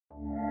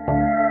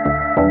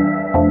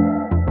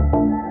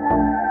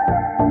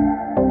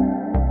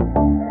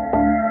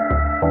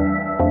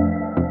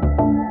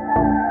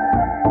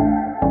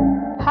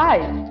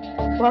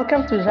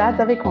Welcome to Jazz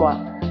avec moi,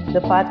 the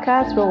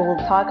podcast where we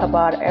will talk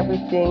about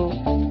everything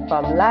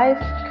from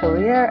life,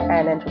 career,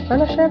 and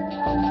entrepreneurship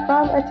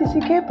from a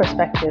TCK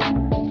perspective.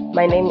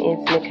 My name is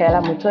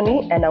Michaela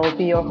Mutoni, and I will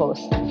be your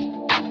host.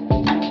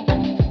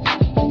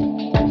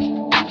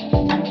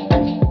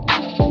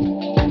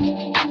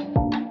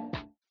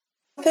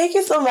 Thank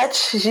you so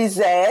much,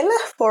 Giselle,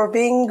 for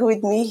being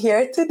with me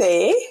here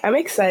today. I'm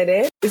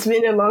excited. It's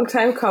been a long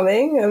time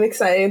coming. I'm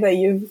excited that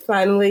you're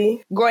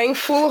finally going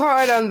full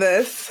hard on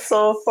this.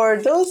 So for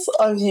those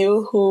of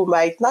you who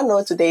might not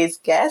know today's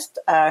guest,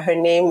 her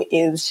name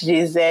is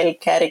Giselle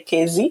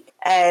Karekezi.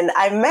 And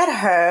I met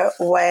her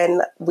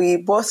when we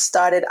both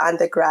started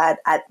undergrad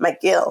at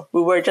McGill.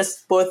 We were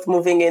just both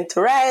moving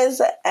into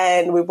res,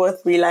 and we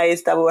both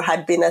realized that we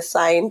had been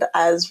assigned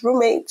as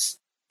roommates.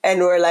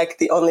 And we're like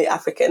the only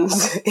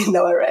Africans in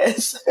our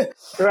res.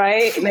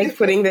 Right? Like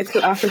putting the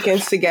two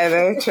Africans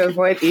together to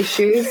avoid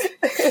issues.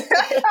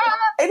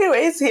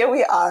 Anyways, here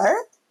we are,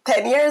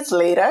 10 years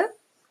later,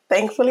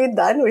 thankfully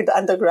done with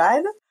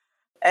undergrad.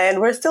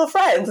 And we're still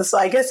friends, so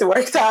I guess it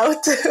worked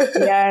out.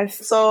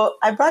 Yes. So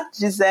I brought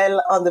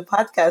Giselle on the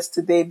podcast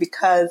today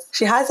because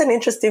she has an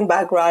interesting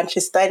background.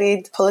 She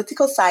studied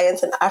political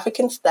science and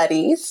African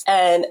studies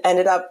and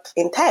ended up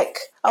in tech.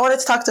 I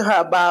wanted to talk to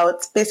her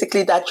about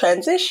basically that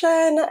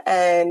transition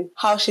and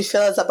how she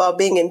feels about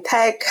being in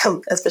tech,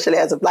 especially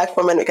as a Black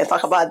woman. We can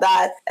talk about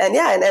that. And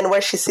and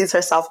where she sees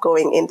herself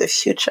going in the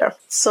future.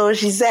 So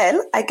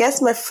Giselle, I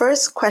guess my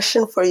first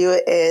question for you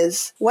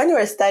is, when you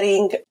were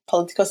studying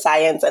political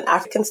science and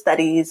African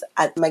studies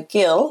at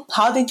McGill,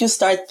 how did you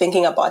start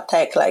thinking about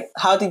tech? Like,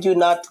 how did you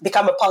not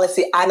become a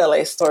policy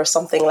analyst or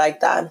something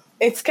like that?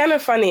 It's kind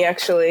of funny,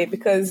 actually,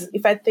 because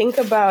if I think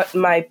about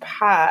my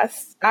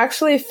past, I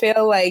actually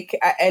feel like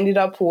I ended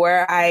up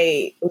where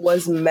I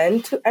was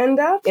meant to end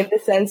up, in the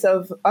sense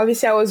of,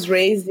 obviously, I was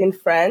raised in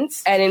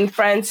France. And in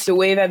France, the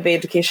way that the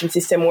education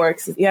system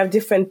works, you have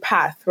different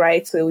paths,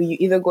 right? So you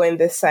either go in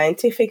the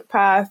scientific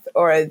path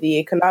or the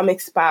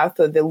economics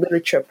path or the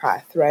literature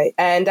path, right?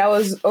 And I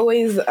was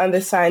always on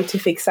the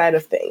scientific side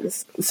of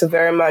things. So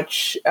very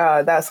much,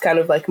 that's kind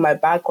of like my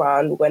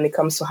background when it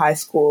comes to high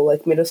school,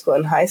 like middle school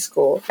and high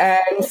school.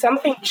 And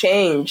something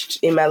changed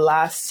in my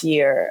last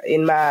year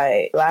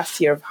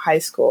of high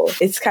school.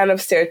 It's kind of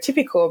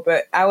stereotypical,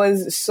 but I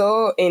was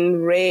so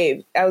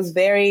enraged. I was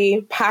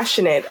very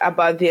passionate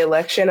about the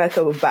election at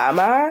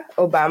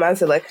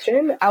Obama's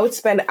election. I would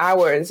spend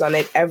hours on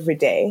it every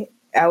day.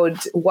 I would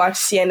watch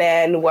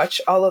CNN,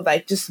 watch all of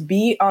that, just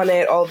be on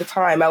it all the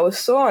time. I was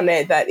so on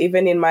it that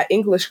even in my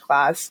English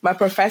class, my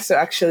professor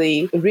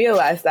actually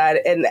realized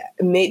that and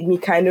made me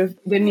kind of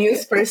the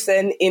news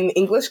person in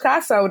English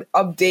class. So I would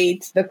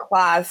update the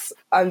class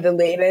on the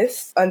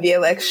latest on the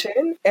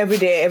election every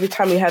day, every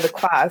time we had a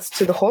class,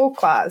 to the whole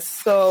class.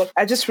 So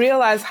I just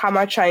realized how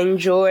much I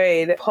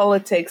enjoyed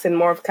politics and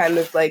more of kind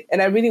of like,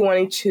 and I really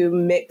wanted to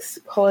mix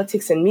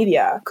politics and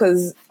media,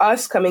 because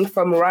us coming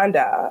from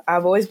Rwanda,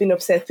 I've always been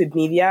obsessed with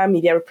media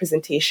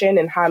representation,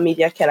 and how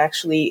media can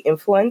actually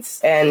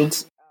influence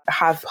and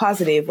have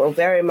positive or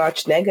very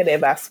much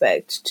negative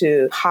aspect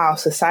to how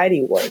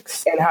society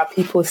works and how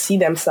people see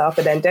themselves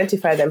and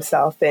identify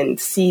themselves and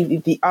see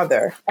the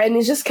other. And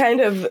it just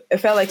kind of, it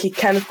felt like it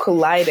kind of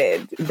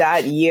collided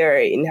that year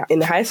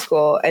in high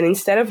school. And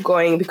instead of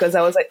going, because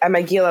I was like, at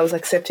McGill, I was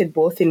accepted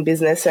both in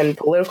business and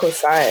political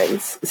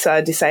science. So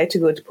I decided to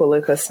go to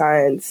political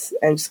science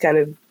and just kind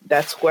of,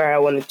 that's where I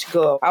wanted to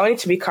go. I wanted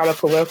to become a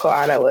political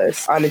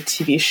analyst on a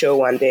TV show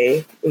one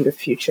day in the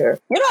future.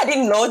 You know, I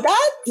didn't know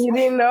that. You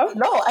didn't know?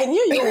 No, I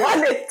knew you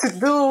wanted to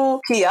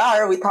do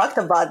PR. We talked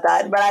about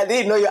that, but I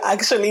didn't know you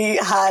actually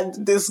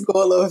had this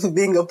goal of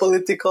being a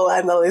political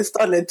analyst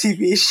on a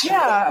TV show.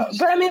 Yeah,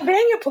 but I mean,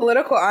 being a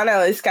political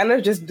analyst is kind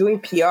of just doing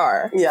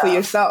PR for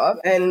yourself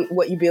and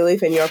what you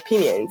believe in, your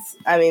opinions.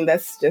 I mean,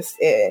 that's just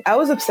it. I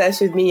was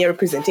obsessed with media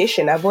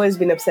representation. I've always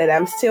been obsessed.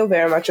 I'm still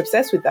very much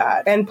obsessed with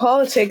that. And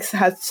politics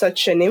has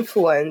such an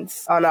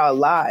influence on our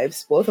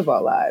lives, both of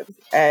our lives,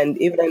 and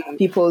even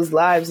people's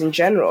lives in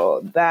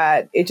general,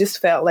 that it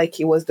just felt like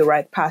it was the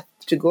right path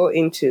to go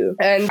into.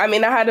 And I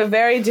mean, I had a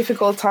very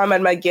difficult time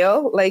at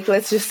McGill. Like,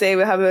 let's just say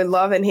we have a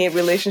love and hate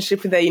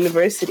relationship with the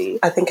university.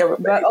 I think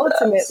everybody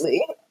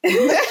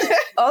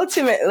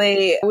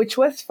ultimately, which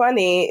was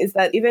funny, is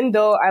that even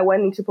though I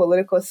went into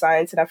political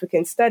science and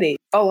African studies,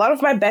 a lot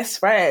of my best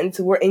friends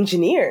were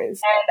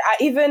engineers. And I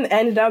even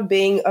ended up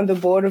being on the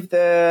board of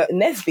the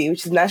NSBE,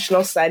 which is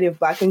National Society of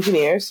Black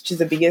Engineers, which is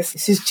the biggest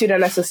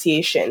student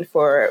association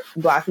for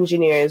Black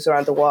engineers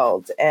around the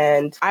world.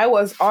 And I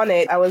was on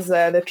it. I was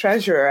the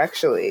treasurer,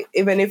 actually,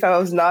 even if I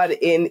was not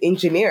in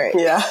engineering.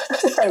 Yeah,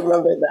 I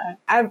remember that.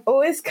 I've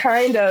always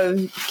kind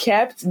of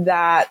kept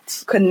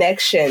that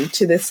connection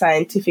to the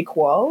scientific scientific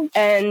world.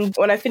 And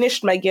when I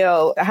finished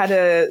McGill, I had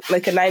a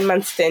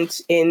 9-month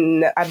stint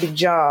in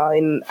Abidjan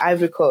in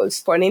Ivory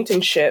Coast for an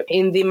internship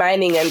in the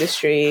mining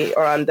industry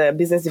or on the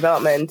business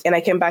development. And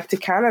I came back to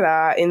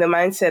Canada in the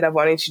mindset of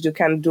wanting to do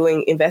kind of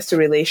doing investor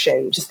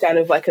relations, just kind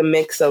of like a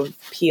mix of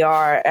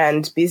PR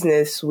and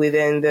business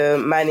within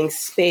the mining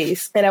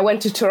space. And I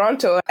went to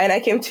Toronto and I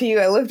came to you,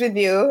 I lived with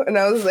you, and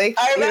I was like,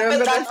 I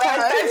remember that time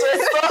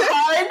was so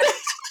hard.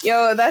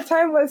 Yo, that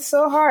time was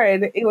so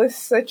hard. It was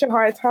such a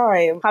hard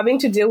time. Having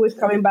to deal with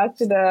coming back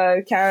to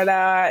the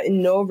Canada,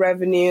 no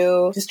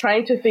revenue, just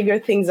trying to figure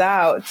things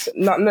out,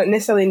 not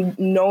necessarily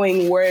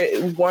knowing where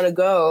you want to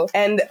go.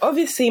 And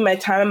obviously my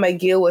time at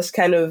McGill was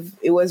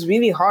it was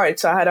really hard.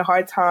 So I had a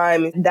hard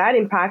time. That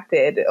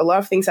impacted, a lot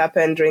of things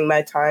happened during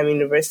my time in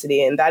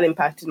university, and that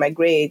impacted my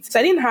grades. So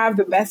I didn't have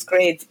the best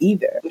grades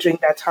either during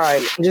that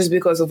time, just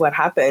because of what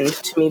happened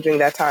to me during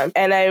that time.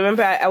 And I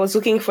remember I was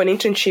looking for an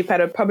internship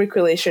at a public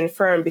relations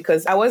firm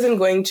because I wasn't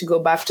going to go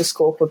back to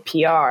school for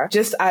PR,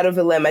 just out of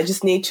a limb. I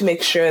just need to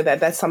make sure that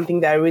that's something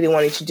that I really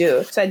wanted to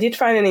do. So I did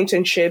find an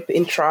internship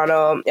in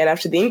Toronto. And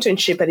after the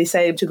internship, I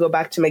decided to go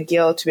back to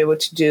McGill to be able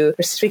to do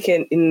a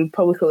certificate in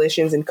public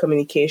relations and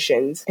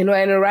communications. And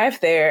when I arrived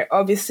there,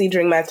 obviously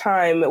during my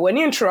time, when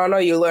you're in Toronto,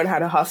 you learn how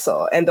to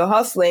hustle. And the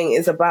hustling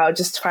is about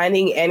just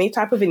finding any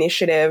type of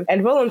initiative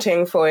and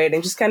volunteering for it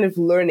and just kind of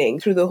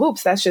learning through the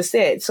hoops. That's just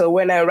it. So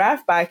when I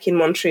arrived back in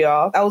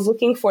Montreal, I was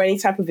looking for any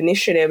type of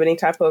initiative, any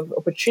type of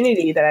opportunity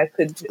that I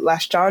could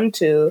latch on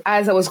to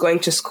as I was going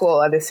to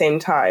school at the same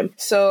time.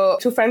 So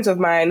 2 friends of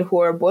mine who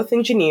are both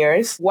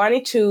engineers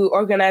wanted to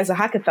organize a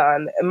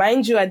hackathon.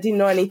 Mind you, I didn't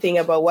know anything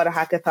about what a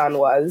hackathon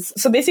was.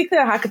 So basically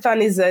a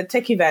hackathon is a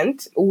tech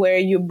event where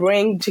you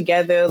bring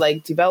together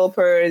like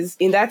developers.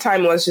 In that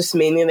time, it was just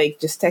mainly like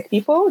just tech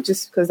people,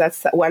 just because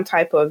that's one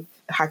type of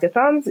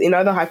hackathons. In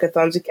other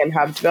hackathons, you can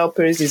have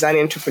developers, design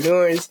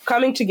entrepreneurs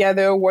coming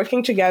together,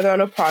 working together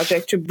on a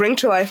project to bring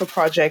to life a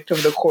project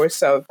over the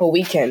course of a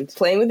weekend,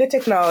 playing with the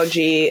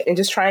technology and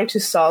just trying to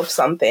solve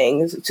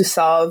something, to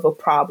solve a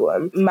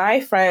problem.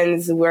 My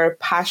friends were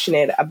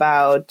passionate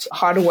about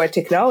hardware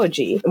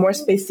technology, more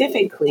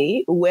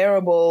specifically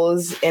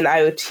wearables and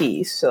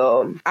IoT.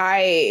 So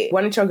I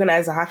wanted to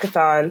organize a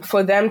hackathon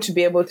for them to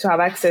be able to have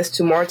access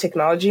to more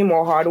technology,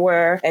 more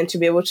hardware, and to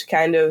be able to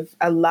kind of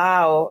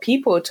allow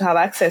people to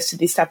have access to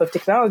these type of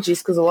technologies,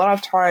 because a lot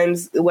of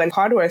times when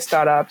hardware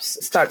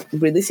startups start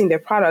releasing their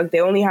product,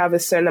 they only have a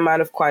certain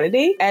amount of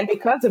quantity. And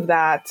because of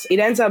that, it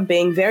ends up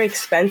being very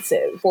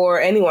expensive for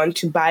anyone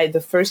to buy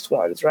the first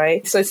ones,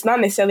 right? So it's not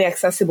necessarily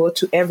accessible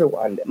to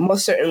everyone,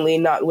 most certainly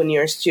not when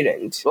you're a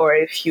student or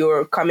if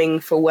you're coming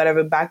for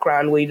whatever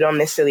background where you don't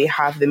necessarily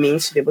have the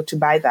means to be able to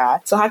buy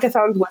that. So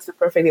hackathons was the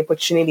perfect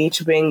opportunity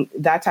to bring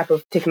that type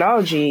of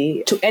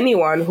technology to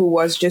anyone who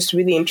was just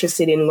really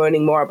interested in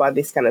learning more about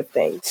this kind of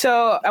thing.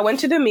 So I went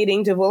to the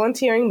meeting, the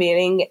volunteering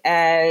meeting,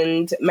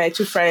 and my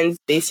 2 friends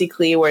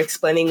basically were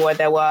explaining what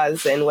that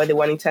was and what they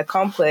wanted to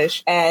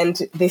accomplish. And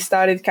they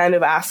started kind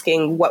of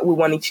asking what we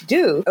wanted to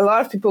do. A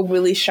lot of people were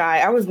really shy.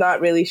 I was not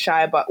really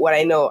shy about what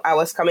I know. I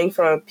was coming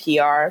from a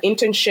PR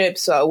internship,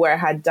 so where I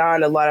had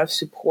done a lot of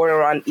support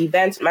around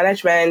event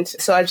management.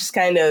 So I just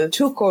kind of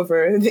took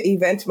over the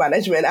event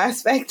management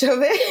aspect of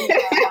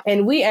it.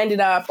 And we ended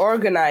up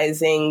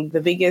organizing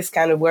the biggest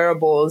kind of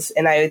wearables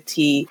and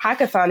IoT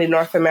hackathon in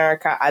North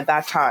America at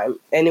that time.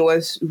 And it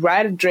was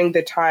right during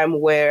the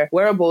time where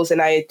wearables and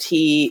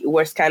IoT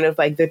was kind of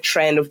like the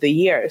trend of the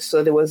year.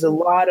 So there was a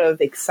lot of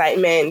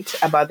excitement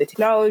about the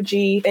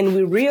technology, and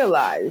we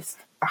realized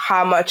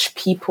how much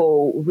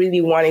people really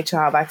wanted to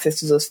have access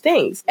to those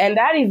things. And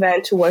that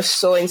event was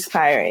so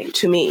inspiring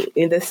to me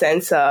in the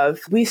sense of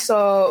we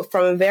saw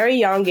from a very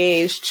young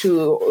age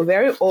to a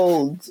very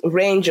old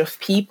range of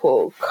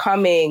people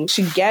coming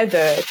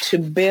together to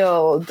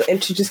build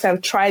and to just kind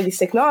of try this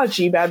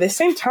technology. But at the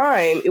same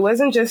time, it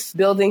wasn't just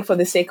building for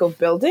the sake of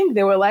building.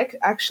 They were like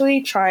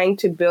actually trying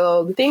to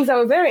build things that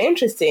were very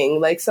interesting.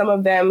 Like some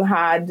of them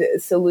had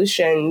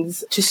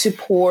solutions to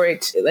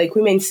support like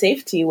women's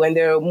safety when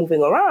they're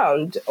moving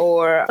around,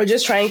 or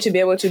just trying to be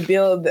able to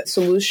build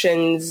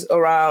solutions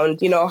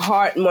around,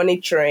 heart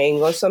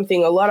monitoring or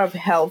something, a lot of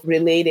health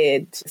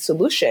related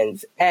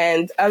solutions.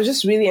 And I was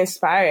just really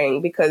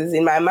inspiring because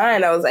in my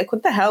mind, I was like,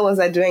 what the hell was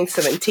I doing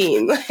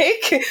 17? Like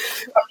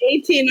I'm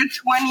 18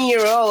 or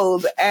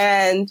 20-year-old.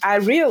 And I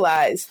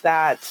realized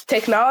that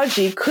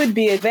technology could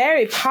be a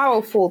very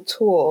powerful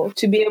tool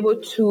to be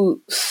able to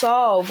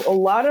solve a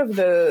lot of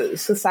the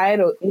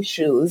societal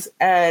issues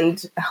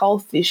and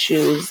health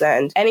issues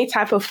and any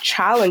type of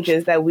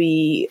challenges that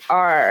we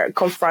are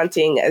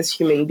confronting as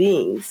human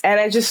beings.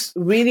 And I just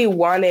really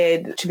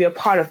wanted to be a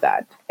part of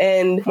that.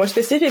 And more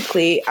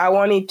specifically, I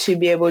wanted to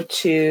be able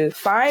to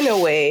find a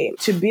way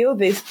to build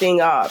this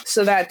thing up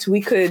so that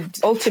we could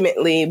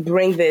ultimately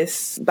bring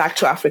this back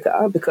to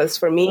Africa. Because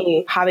for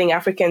me, having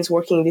Africans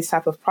working this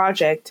type of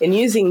project and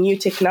using new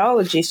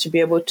technologies to be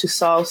able to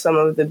solve some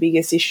of the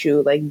biggest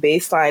issue, like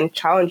baseline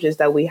challenges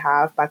that we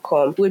have back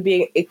home, would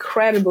be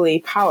incredibly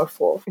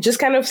powerful. Just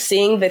kind of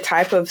seeing the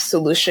type of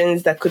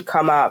solutions that could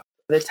come up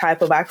the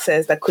type of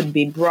access that could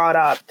be brought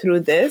up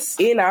through this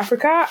in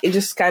Africa, it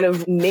just kind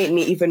of made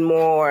me even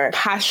more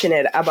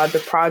passionate about the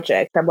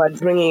project, about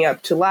bringing it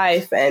up to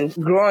life and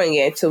growing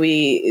it. So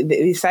we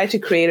decided to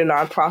create a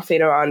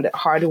nonprofit around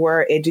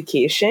hardware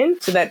education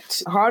so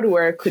that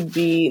hardware could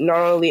be not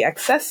only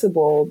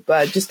accessible,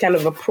 but just kind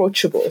of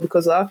approachable.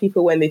 Because a lot of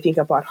people, when they think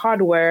about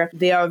hardware,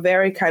 they are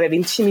very kind of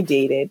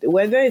intimidated,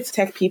 whether it's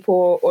tech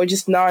people or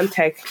just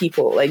non-tech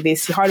people. Like they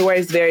see hardware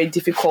is very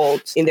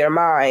difficult in their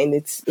mind.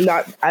 It's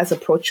not as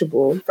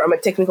approachable from a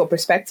technical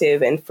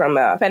perspective and from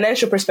a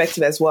financial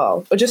perspective as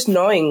well, or just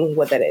knowing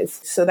what that is.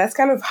 So that's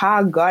kind of how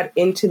I got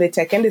into the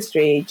tech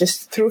industry,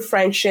 just through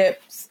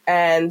friendships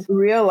and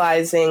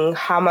realizing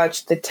how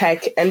much the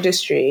tech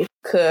industry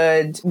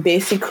could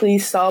basically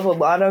solve a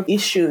lot of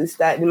issues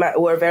that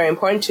were very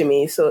important to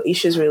me. So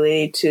issues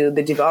related to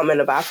the development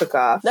of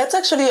Africa. That's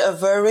actually a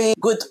very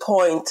good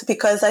point,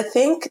 because I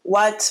think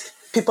what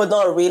people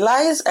don't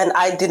realize, and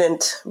I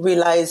didn't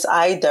realize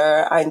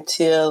either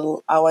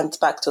until I went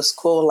back to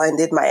school and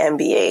did my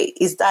MBA,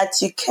 is that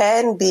you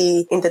can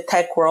be in the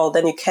tech world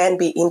and you can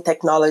be in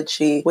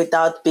technology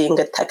without being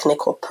a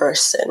technical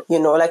person. You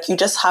know, like you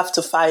just have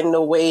to find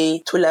a way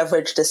to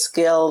leverage the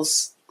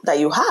skills that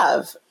you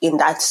have in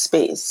that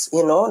space,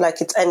 you know,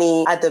 like it's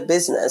any other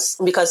business.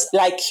 Because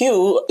like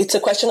you, it's a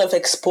question of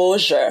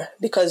exposure,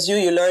 because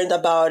you learned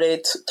about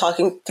it,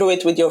 talking through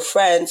it with your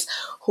friends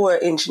who are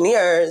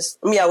engineers.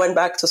 Me, I went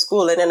back to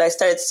school and then I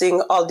started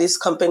seeing all these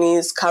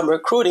companies come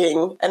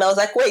recruiting. And I was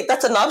like, wait,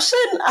 that's an option?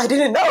 I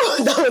didn't know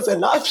that was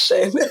an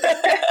option.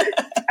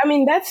 I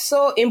mean, that's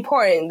so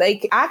important.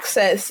 Like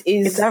access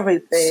is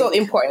everything. So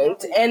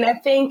important. And I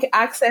think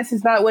access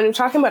is not, when we're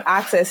talking about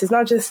access, it's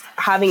not just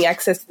having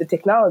access to the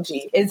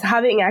technology, it's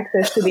having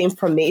access to the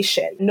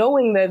information,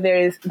 knowing that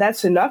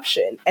that's an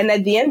option. And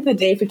at the end of the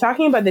day, if you're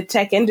talking about the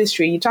tech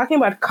industry, you're talking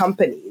about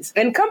companies,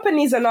 and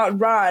companies are not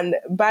run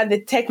by the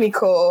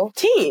technical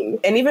team.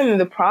 And even in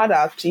the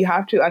product, you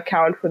have to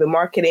account for the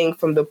marketing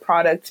from the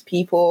product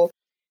people.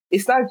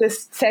 It's not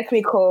just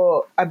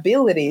technical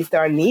abilities that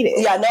are needed.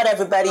 Yeah, not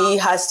everybody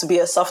has to be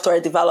a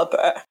software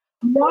developer.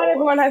 Not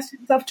everyone has to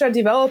be a software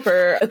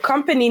developer. A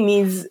company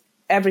needs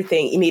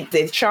everything. It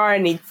needs HR,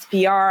 it needs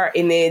PR,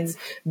 it needs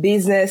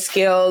business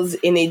skills,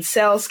 it needs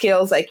sales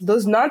skills. Like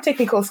those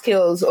non-technical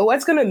skills are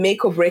what's going to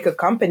make or break a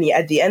company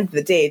at the end of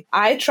the day.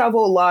 I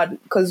travel a lot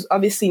because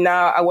obviously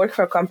now I work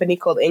for a company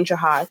called Angel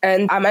Hat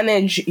and I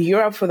manage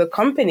Europe for the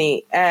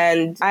company,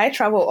 and I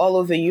travel all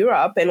over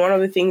Europe. And one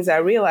of the things I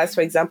realized,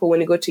 for example,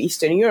 when you go to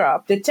Eastern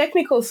Europe, the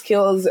technical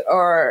skills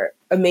are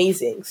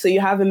amazing. So you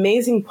have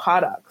amazing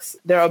products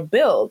that are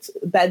built,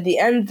 but at the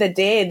end of the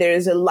day, there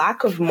is a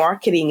lack of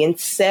marketing and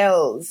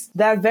sales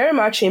that very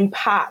much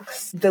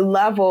impacts the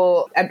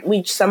level at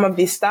which some of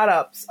these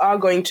startups are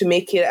going to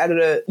make it at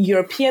a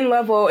European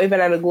level,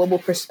 even at a global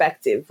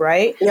perspective,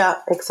 right? Yeah,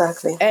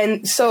 exactly.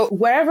 And so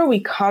wherever we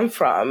come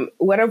from,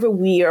 whatever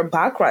our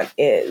background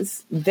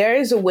is, there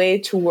is a way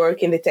to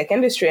work in the tech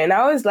industry. And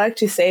I always like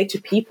to say to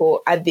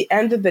people, at the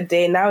end of the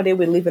day, nowadays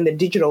we live in the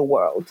digital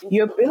world.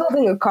 You're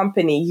building a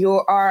company,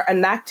 you are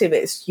an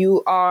activist,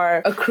 you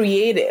are a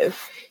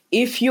creative.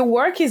 If your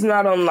work is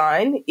not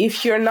online,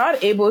 if you're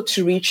not able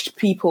to reach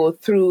people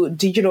through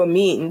digital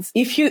means,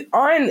 if you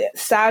aren't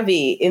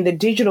savvy in the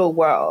digital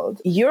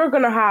world, you're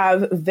going to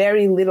have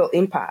very little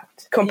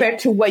impact compared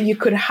to what you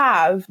could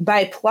have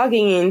by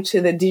plugging into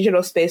the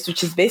digital space,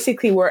 which is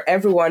basically where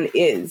everyone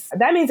is.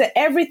 That means that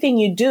everything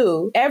you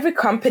do, every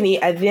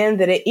company at the end of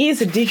the day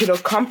is a digital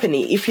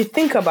company. If you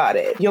think about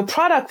it, your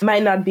product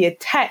might not be a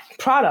tech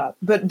product,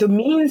 but the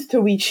means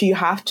through which you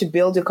have to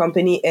build a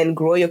company and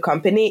grow your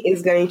company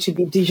is going to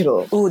be digital.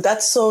 Oh,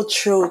 that's so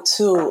true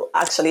too.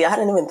 Actually, I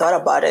hadn't even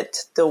thought about it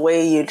the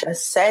way you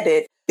just said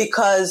it,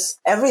 because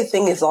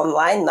everything is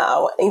online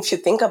now. If you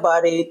think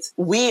about it,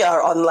 we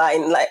are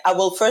online. Like I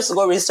will first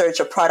go research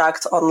a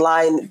product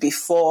online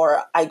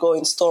before I go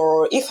in store,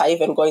 or if I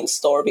even go in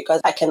store, because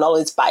I can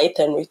always buy it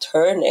and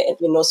return it.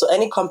 You know, so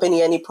any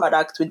company, any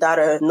product without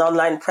an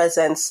online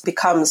presence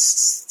becomes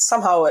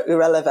somehow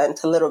irrelevant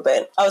a little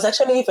bit. I was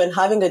actually even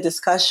having a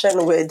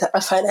discussion with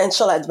a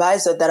financial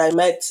advisor that I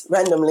met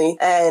randomly,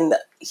 and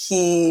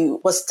he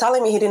was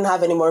telling me he didn't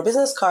have any more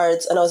business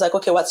cards. And I was like,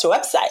 okay, what's your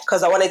website?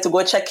 Because I wanted to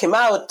go check him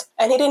out.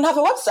 And he didn't have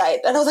a website.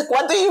 And I was like,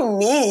 what do you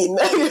mean?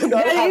 You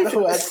don't have a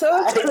website?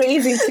 So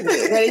crazy to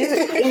me. That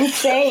is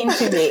insane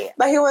to me.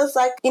 But he was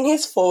like in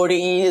his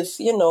 40s,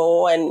 you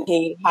know, and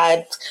he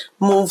had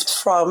moved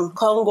from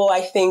Congo,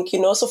 I think,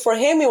 you know. So for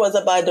him, it was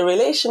about the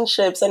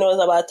relationships and it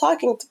was about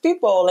talking to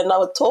people. And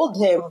I told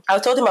him, I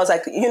was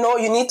like, you know,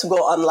 you need to go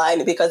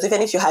online, because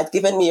even if you had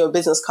given me your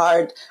business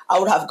card, I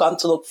would have gone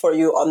to look for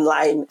you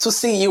online to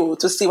see you,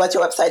 to see what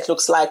your website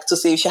looks like, to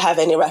see if you have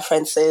any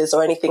references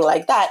or anything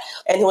like that.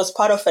 And he was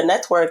part of a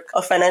network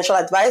of financial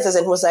advisors,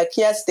 and he was like,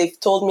 yes, they've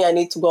told me I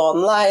need to go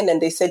online,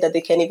 and they said that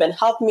they can even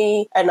help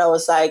me. And I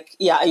was like,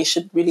 yeah, you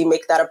should really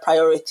make that a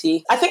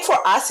priority. I think for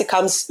us, it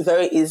comes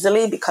very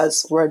easily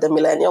because we're the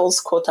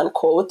millennials, quote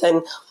unquote,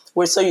 and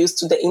we're so used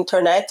to the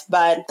internet,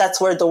 but that's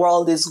where the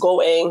world is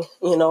going,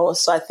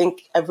 So I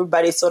think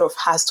everybody sort of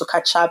has to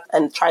catch up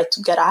and try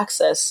to get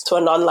access to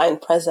an online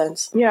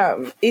presence. Yeah,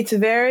 it's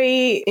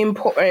very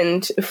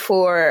important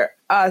for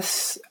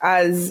us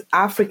as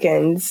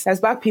Africans, as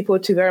Black people,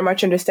 to very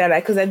much understand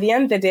that. Because at the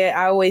end of the day,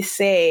 I always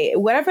say,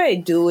 whatever I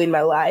do in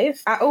my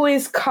life, I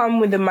always come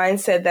with the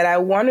mindset that I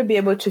want to be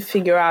able to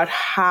figure out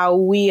how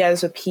we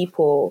as a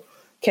people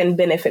can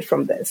benefit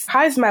from this.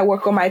 How is my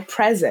work or my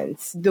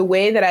presence, the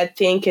way that I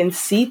think and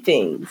see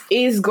things,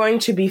 is going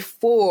to be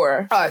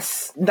for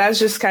us? That's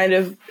just kind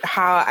of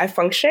how I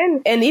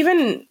function. And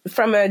even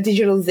from a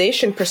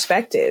digitalization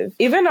perspective,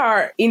 even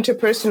our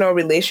interpersonal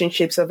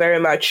relationships are very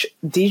much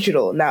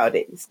digital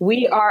nowadays.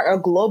 We are a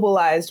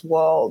globalized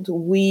world.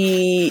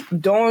 We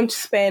don't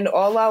spend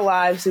all our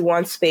lives in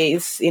one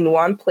space, in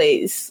one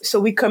place.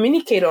 So we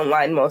communicate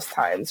online most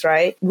times,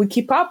 right? We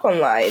keep up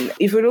online.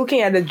 If we're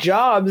looking at the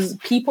jobs,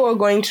 people are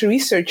going to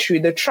research you,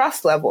 the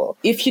trust level.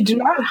 If you do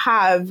not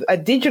have a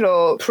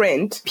digital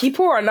print,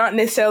 people are not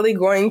necessarily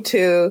going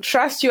to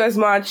trust you as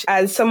much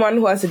as someone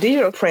who has a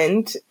digital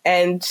print,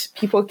 and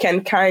people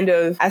can kind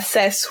of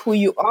assess who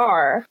you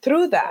are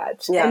through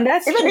that. Yeah. And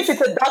that's even if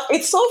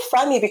it's so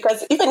funny,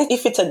 because even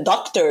if it's a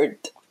doctored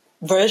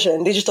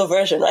digital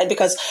version, right?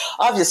 Because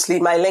obviously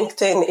my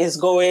LinkedIn is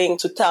going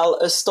to tell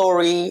a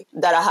story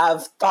that I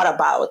have thought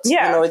about.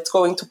 Yeah. It's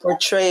going to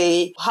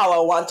portray how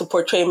I want to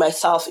portray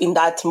myself in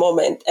that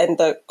moment, and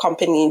the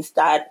companies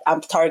that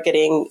I'm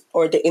targeting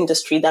or the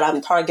industry that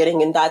I'm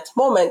targeting in that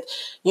moment.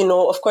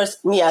 Of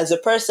course, me as a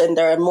person,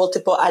 there are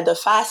multiple other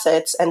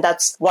facets, and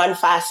that's one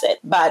facet,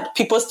 but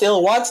people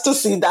still want to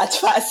see that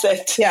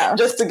facet,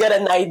 just to get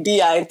an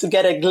idea and to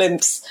get a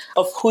glimpse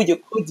of who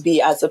you could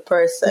be as a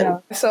person.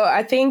 Yeah. So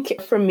I think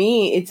for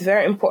me, it's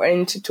very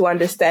important to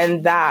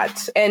understand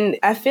that. And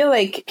I feel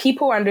like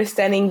people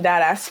understanding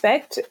that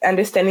aspect,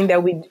 understanding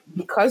that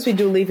because we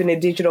do live in a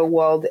digital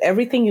world,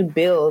 everything you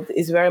build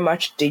is very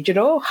much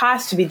digital,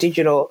 has to be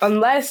digital,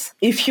 unless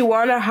if you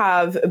want to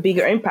have a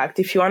bigger impact,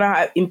 if you want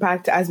to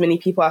impact as many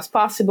people as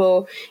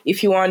possible,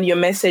 if you want your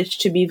message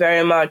to be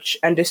very much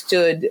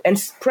understood and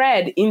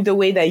spread in the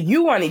way that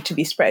you want it to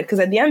be spread. Because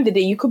at the end of the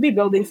day, you could be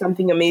building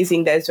something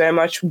amazing that is very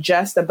much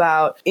just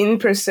about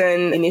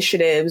in-person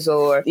initiatives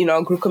or,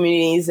 group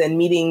communities and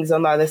meetings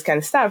and all this kind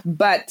of stuff.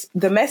 But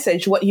the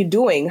message, what you're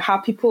doing, how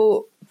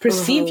people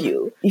perceive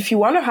you, if you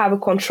want to have a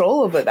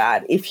control over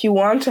that, if you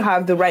want to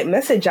have the right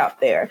message out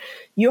there,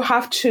 you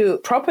have to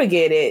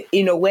propagate it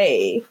in a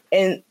way.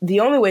 And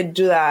the only way to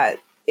do that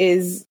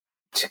is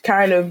to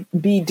kind of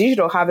be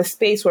digital, have a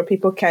space where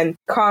people can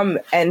come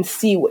and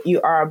see what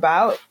you are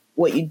about,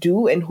 what you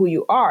do, and who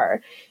you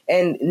are.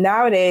 And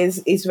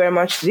nowadays, it's very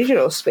much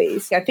digital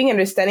space. I think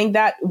understanding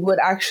that would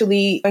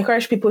actually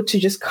encourage people to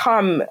just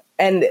come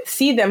and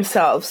see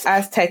themselves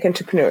as tech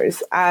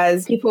entrepreneurs,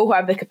 as people who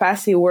have the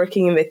capacity of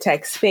working in the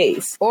tech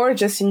space, or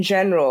just in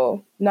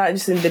general, not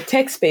just in the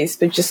tech space,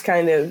 but just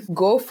kind of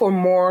go for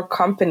more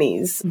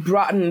companies,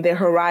 broaden their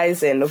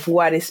horizon of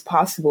what is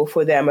possible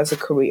for them as a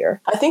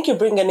career. I think you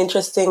bring an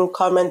interesting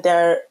comment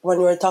there when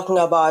we were talking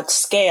about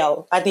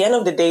scale. At the end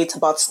of the day, it's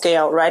about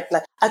scale, right?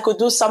 Like I could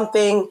do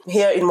something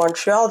here in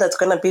Montreal that's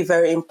going to be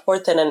very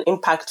important and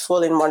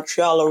impactful in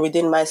Montreal or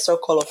within my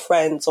circle of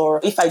friends,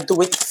 or if I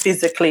do it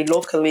physically,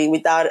 locally,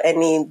 without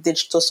any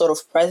digital sort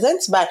of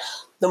presence. But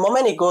the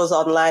moment it goes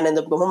online and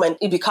the moment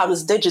it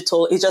becomes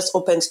digital, it just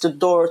opens the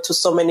door to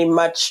so many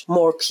much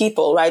more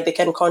people, right? They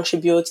can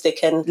contribute, they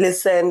can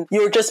listen.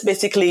 You're just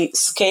basically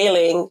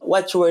scaling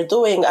what you are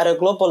doing at a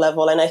global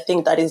level. And I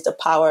think that is the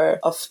power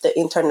of the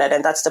internet,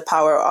 and that's the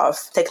power of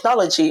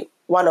technology.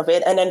 One of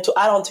it. And then to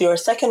add on to your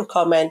second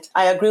comment,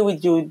 I agree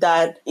with you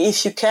that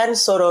if you can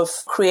sort of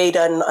create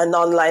an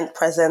online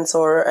presence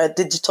or a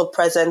digital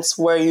presence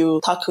where you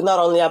talk not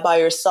only about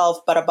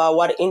yourself, but about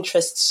what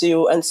interests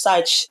you and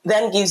such,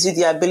 then gives you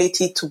the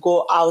ability to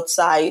go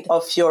outside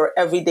of your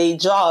everyday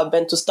job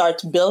and to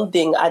start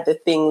building other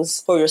things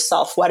for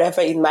yourself,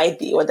 whatever it might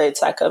be, whether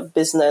it's like a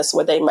business,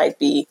 whether it might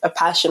be a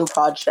passion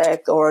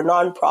project or a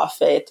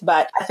nonprofit.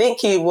 But I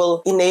think it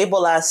will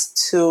enable us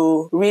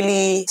to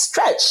really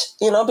stretch,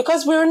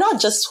 because we're not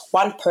just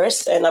one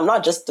person. I'm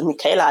not just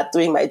Michaela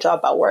doing my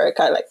job at work.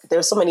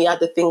 There's so many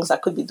other things I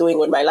could be doing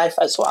with my life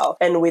as well.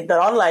 And with the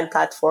online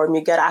platform, you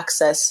get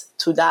access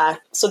to that.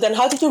 So then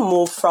how did you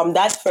move from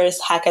that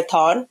first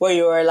hackathon where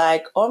you were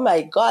like, oh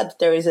my God,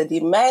 there is a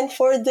demand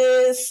for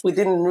this, we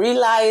didn't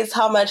realize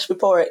how much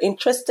people were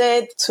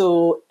interested,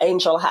 to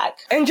Angel Hack?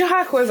 Angel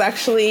Hack was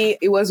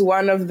it was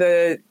one of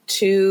the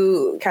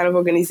two kind of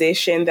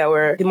organizations that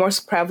were the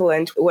most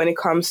prevalent when it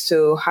comes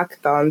to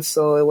hackathons.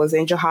 So it was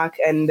Angel Hack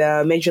and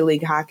Major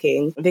League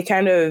Hacking. They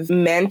kind of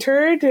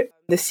mentored,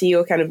 the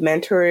CEO kind of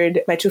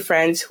mentored my two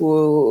friends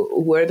who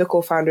were the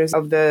co-founders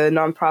of the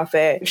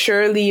nonprofit.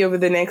 Surely over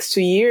the next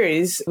 2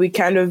 years, we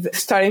kind of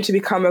starting to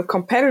become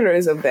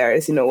competitors of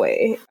theirs in a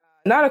way.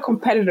 not a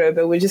competitor,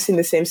 but we're just in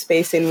the same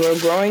space and we're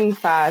growing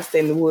fast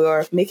and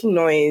we're making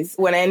noise.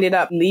 When I ended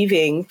up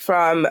leaving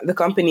from the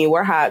company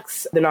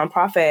Warhacks, the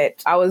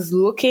nonprofit, I was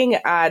looking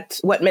at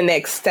what my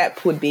next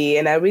step would be.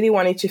 And I really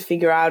wanted to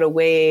figure out a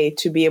way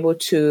to be able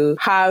to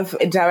have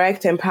a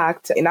direct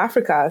impact in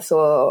Africa.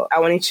 So I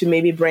wanted to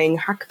maybe bring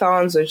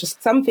hackathons or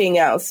just something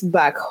else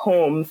back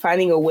home,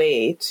 finding a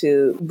way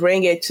to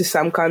bring it to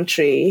some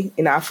country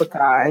in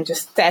Africa and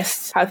just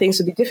test how things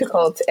would be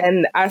difficult.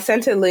 And I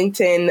sent a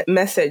LinkedIn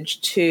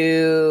message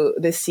to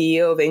the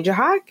CEO of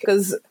AngelHack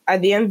because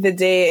at the end of the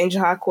day,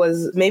 AngelHack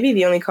was maybe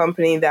the only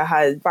company that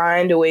had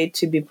found a way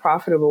to be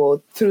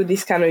profitable through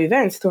these kind of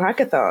events, through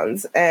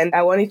hackathons. And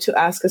I wanted to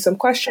ask her some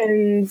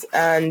questions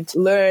and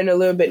learn a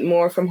little bit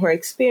more from her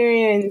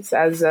experience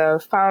as a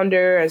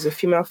founder, as a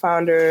female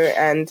founder,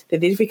 and the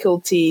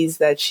difficulties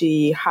that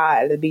she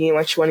had at the beginning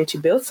when she wanted to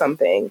build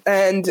something.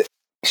 And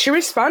she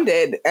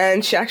responded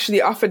and she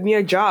actually offered me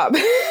a job.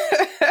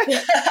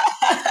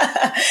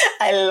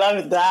 I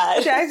love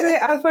that. She actually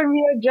offered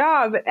me a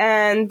job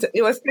and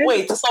it was...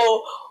 Wait,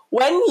 so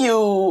when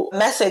you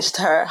messaged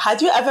her,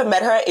 had you ever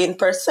met her in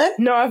person?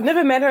 No, I've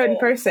never met her in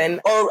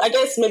person. Or I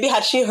guess maybe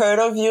had she heard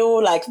of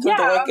you, like through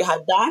the work you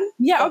had done?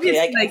 Yeah, okay,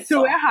 obviously, like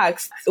through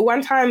Warhacks.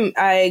 One time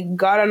I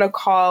got on a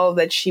call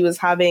that she was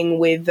having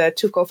with the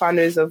two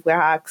co-founders of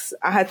Warhacks.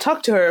 I had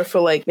talked to her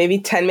for like maybe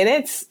 10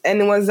 minutes.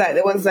 And it was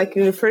like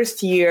in the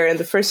first year and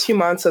the first few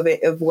months of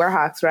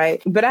Warhacks,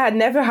 right? But I had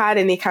never had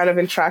any kind of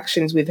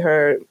interactions with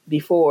her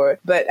before.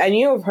 But I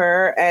knew of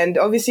her and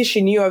obviously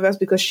she knew of us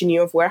because she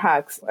knew of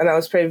Warhacks. And I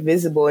was pretty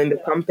visible in the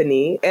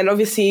company. And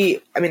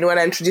obviously, I mean, when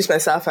I introduced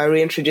myself, I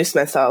reintroduced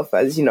myself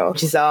as,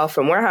 Giselle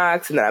from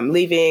Warhacks, and then I'm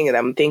leaving and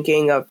I'm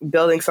thinking of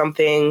building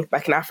something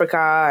back in Africa.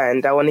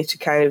 And I wanted to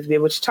kind of be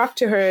able to talk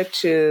to her,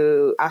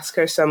 to ask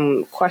her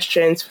some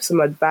questions,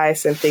 some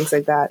advice and things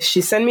like that.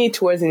 She sent me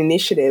towards an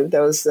initiative that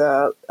was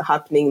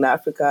happening in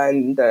Africa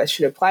and that I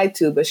should apply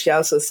to, but she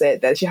also said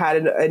that she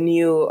had a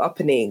new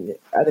opening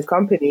at the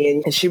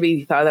company and she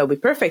really thought that would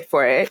be perfect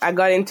for it. I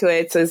got into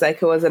it. So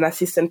it was an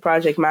assistant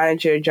project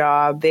manager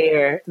job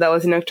there. That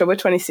was in October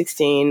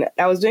 2016.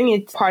 I was doing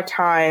it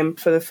part-time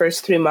for the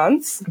first 3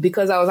 months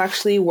because I was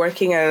actually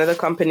working at another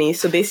company.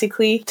 So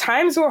basically,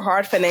 times were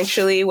hard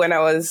financially when I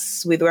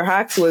was with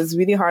Warhacks. It was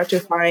really hard to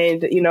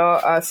find,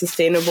 a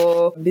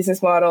sustainable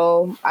business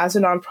model as a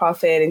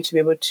nonprofit and to be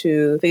able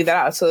to figure that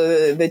out.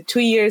 So the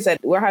 2 years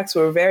at Warhacks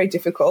were very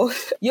difficult.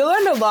 You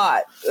learn a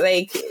lot.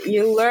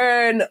 You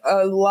learn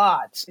a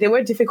lot. They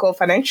were difficult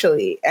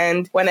financially.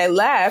 And when I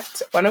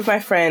left, one of my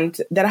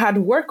friends that I had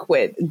worked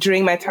with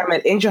during my time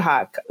at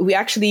AngelHack, we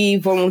actually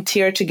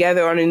volunteered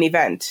together on an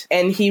event.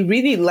 And he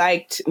really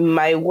liked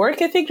my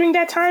work ethic during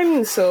that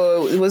time.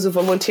 So it was a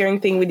volunteering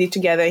thing we did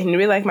together. He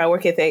really liked my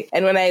work ethic.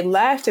 And when I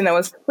left and I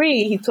was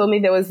free, he told me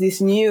there was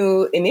this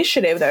new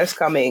initiative that was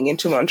coming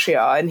into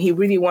Montreal and he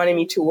really wanted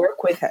me to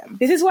work with him.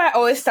 This is why I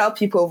always tell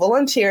people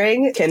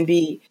volunteering can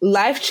be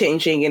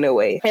life-changing in a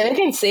way. And it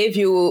can save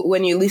you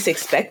when you least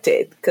expect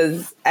it.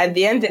 Because at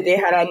the end of the day,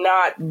 had I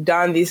not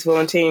done this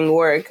volunteering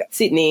work,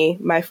 Sydney,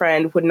 my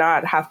friend, would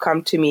not have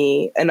come to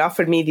me and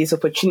offered me this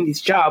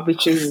opportunities job,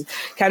 which is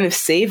kind of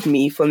saved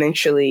me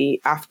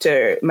financially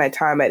after my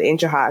time at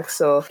AngelHack.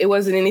 So it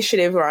was an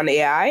initiative around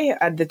AI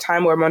at the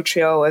time where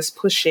Montreal was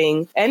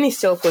pushing and is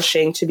still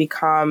pushing to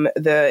become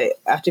the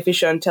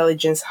artificial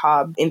intelligence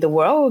hub in the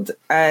world.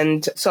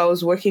 And so I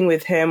was working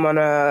with him on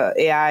a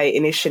AI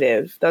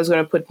initiative that was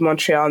going to put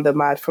Montreal on the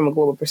map from a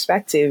global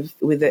perspective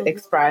with the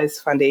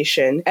XPRIZE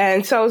Foundation.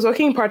 And so I was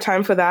working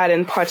part-time for that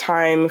and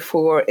part-time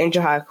for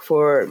AngelHack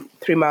for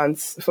 3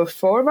 months, for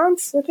 4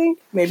 months, I think,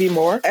 maybe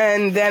more.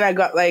 And then I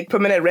got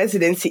permanent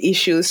residency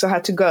issues, so I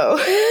had to go.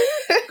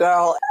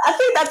 Girl, I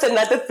think that's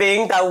another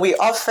thing that we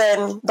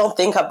often don't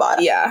think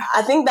about. Yeah.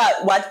 I think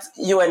that what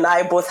you and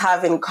I both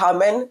have in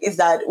common is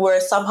that we're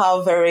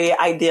somehow very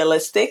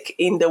idealistic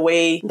in the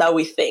way that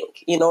we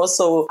think,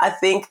 So I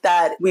think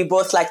that we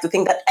both like to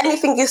think that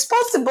anything is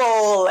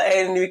possible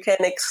and you can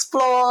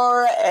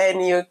explore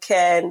and you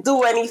can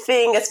do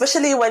anything,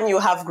 especially when you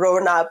have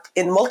grown up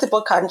in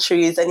multiple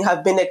countries and you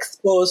have been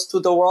exposed to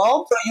the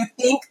world. So you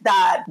think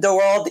that the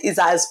world is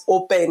as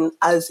open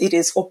as it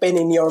is open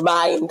in your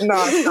mind.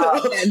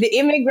 No. The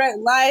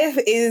immigrant life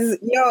is,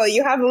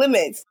 you have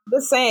limits.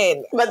 The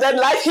same. But then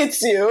life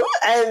hits you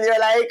and you're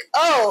like,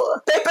 oh,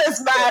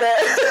 papers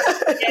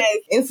matter. Yes,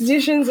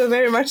 institutions are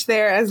very much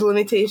there as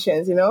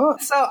limitations,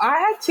 So I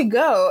had to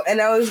go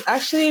and I was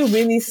actually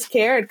really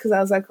scared because I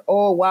was like,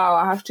 oh, wow,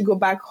 I have to go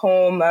back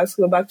home. I have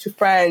to go back to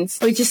France,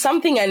 which is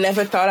something I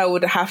never thought I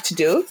would have to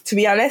do. To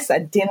be honest, I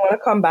didn't want to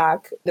come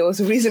back. There was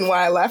a reason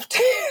why I left.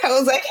 I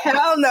was like,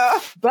 hell no.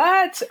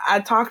 But I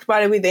talked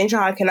about it with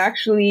AngelHack and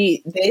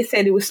actually they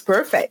said it was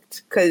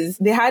perfect because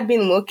they had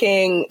been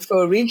looking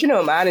for a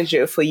regional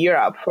manager for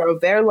Europe for a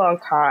very long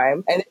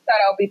time and they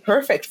thought I'll be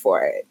perfect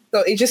for it.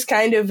 So it just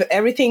kind of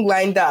everything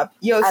lined up.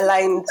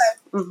 Aligned.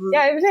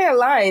 Yeah, everything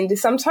aligned.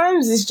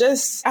 Sometimes it's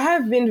just, I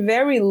have been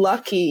very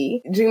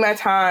lucky during my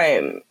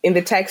time in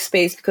the tech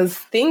space because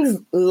things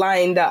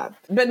lined up.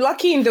 But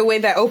lucky in the way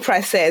that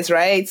Oprah says,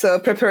 right? So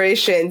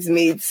preparations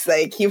meets,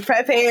 like, you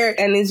prepare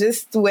and it's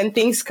just when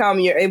things come,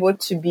 you're able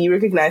to be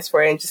recognized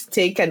for it and just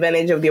take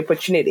advantage of the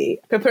opportunity.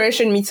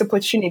 Preparation meets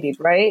opportunity,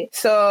 right?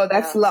 So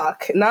that's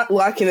luck. Not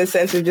luck in the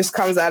sense it just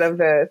comes out of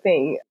the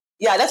thing.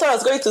 Yeah, that's what I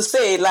was going to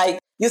say. Like,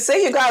 you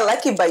say you got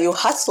lucky, but you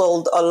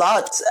hustled a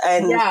lot.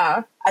 And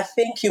I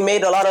think you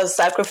made a lot of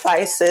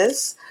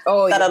sacrifices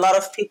that a lot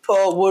of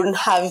people wouldn't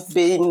have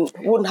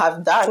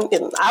done.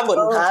 And I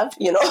wouldn't have,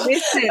 you know.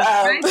 Listen,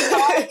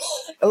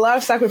 a lot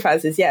of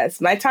sacrifices,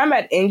 yes. My time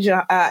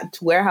at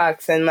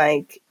Warehouse and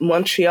like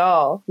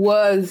Montreal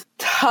was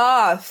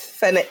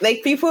tough. And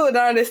like people don't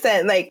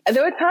understand. Like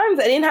there were times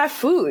I didn't have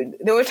food.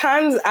 There were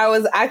times I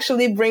was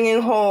actually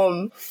bringing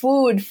home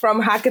food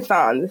from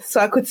hackathons so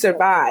I could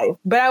survive.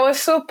 But I was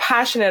so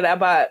passionate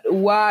about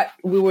what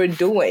we were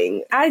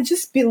doing. I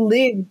just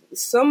believed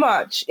so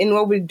much in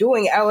what we're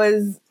doing. I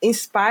was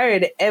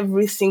inspired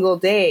every single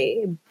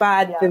day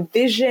by the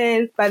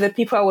vision, by the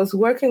people I was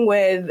working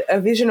with,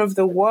 a vision of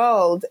the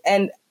world,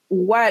 and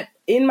what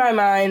in my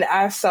mind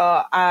I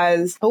saw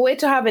as a way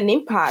to have an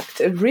impact,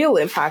 a real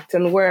impact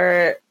on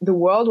where the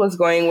world was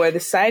going, where the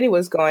society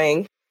was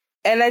going.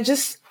 And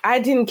I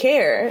didn't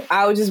care.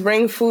 I would just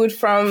bring food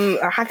from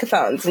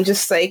hackathons and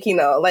just like, you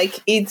know, like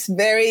it's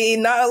very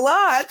not a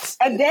lot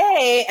a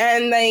day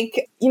and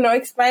like, you know,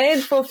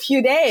 expanded for a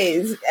few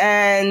days.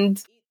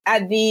 And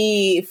at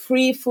the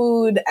free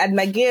food at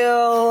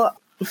McGill,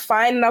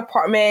 find an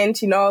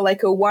apartment, you know,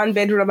 like a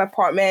 1-bedroom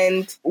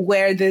apartment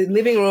where the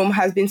living room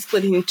has been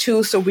split in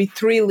two. So we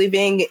 3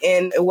 living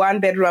in a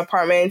 1-bedroom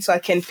apartment. So I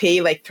can pay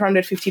like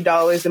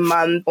 $350 a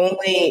month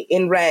only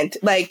in rent.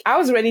 Like I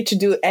was ready to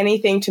do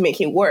anything to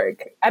make it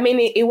work. I mean,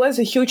 it was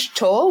a huge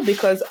toll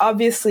because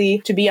obviously,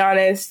 to be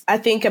honest, I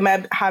think I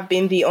might have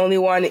been the only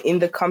one in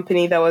the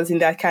company that was in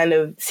that kind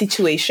of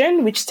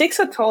situation, which takes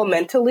a toll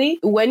mentally.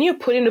 When you're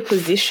put in a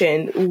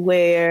position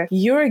where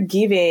you're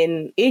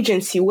given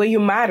agency, where you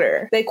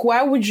matter, like,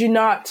 why would you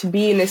not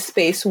be in a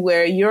space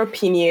where your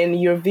opinion,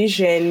 your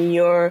vision,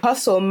 your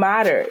hustle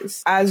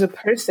matters as a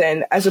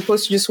person, as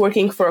opposed to just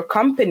working for a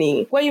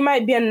company where you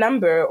might be a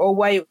number or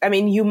why, I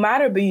mean, you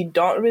matter, but you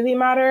don't really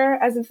matter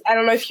I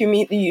don't know if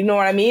you know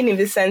what I mean, in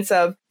the sense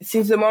of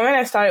since the moment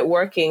I started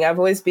working, I've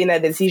always been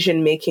at the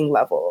decision-making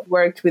level,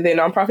 worked with a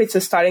nonprofit, so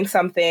starting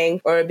something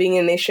or being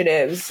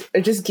initiatives,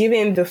 or just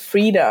giving the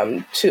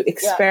freedom to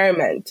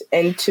experiment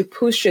and to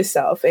push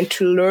yourself and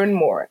to learn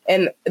more.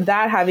 And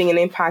that having an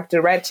impact,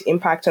 direct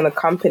impact on a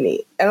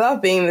company. I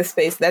love being in this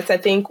space. That's, I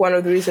think, one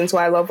of the reasons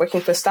why I love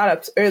working for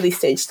startups, early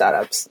stage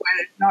startups, where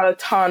there's not a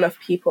ton of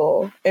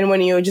people. And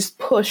when you're just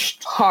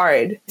pushed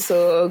hard.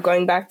 So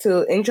going back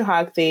to Angel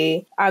Hack,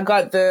 I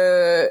got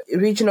the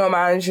regional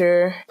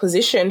manager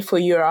position for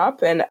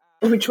Europe, and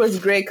which was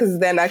great because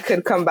then I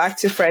could come back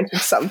to France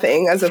with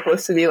something as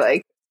opposed to be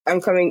like, I'm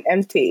coming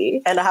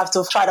empty. And I have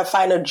to try to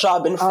find a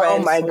job in France. Oh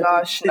my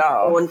gosh,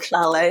 no. One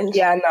challenge.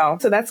 Yeah, no.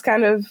 So that's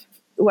kind of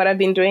what I've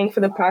been doing for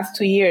the past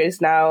 2 years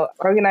now,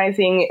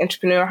 organizing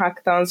entrepreneur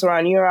hackathons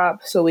around Europe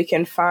so we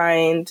can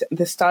find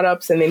the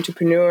startups and the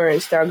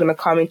entrepreneurs that are going to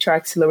come into our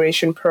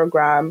acceleration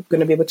program,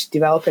 going to be able to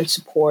develop and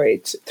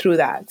support through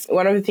that.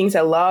 One of the things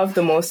I love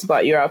the most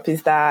about Europe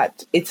is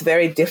that it's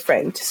very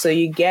different. So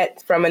you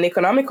get, from an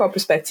economical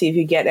perspective,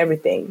 you get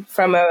everything.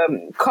 From a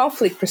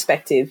conflict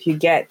perspective, you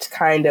get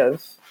kind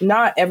of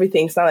not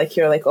everything. It's not like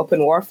you're like open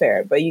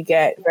warfare, but you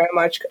get very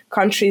much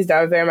countries that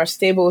are very much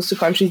stable to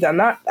countries that are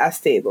not as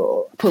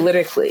stable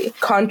politically.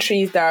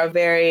 Countries that are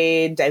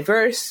very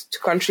diverse to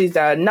countries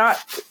that are not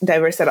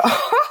diverse at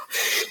all.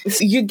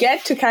 So you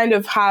get to kind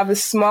of have a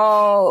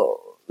small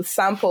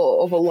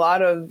sample of a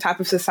lot of type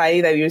of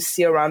society that you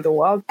see around the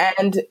world.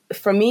 And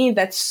for me,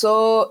 that's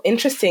so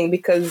interesting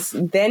because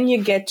then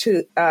you get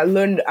to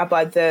learn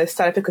about the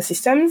startup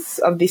ecosystems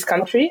of these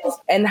countries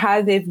and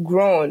how they've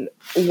grown,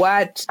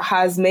 what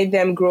has made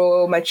them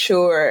grow,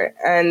 mature,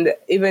 and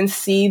even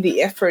see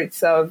the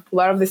efforts of a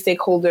lot of the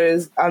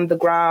stakeholders on the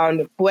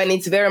ground when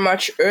it's very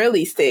much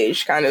early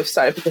stage kind of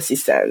startup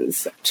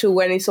ecosystems to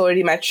when it's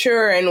already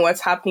mature and what's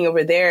happening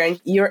over there.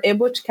 And you're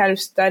able to kind of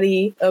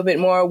study a bit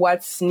more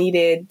what's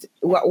needed,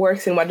 what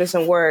works and what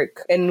doesn't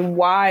work, and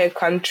why a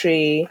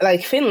country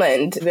like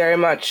Finland, very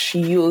much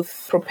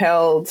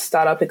youth-propelled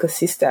startup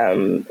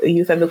ecosystem,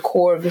 youth at the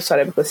core of the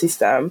startup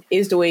ecosystem,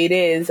 is the way it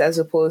is, as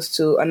opposed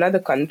to another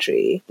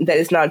country that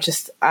is not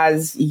just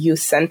as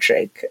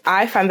youth-centric.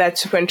 I find that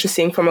super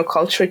interesting from a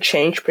culture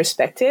change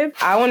perspective.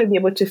 I want to be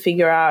able to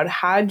figure out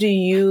how do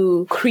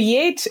you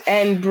create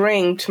and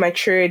bring to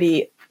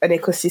maturity an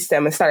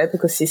ecosystem, a startup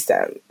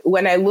ecosystem.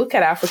 When I look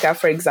at Africa,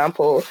 for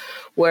example,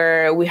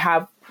 where we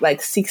have like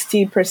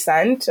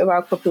 60% of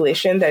our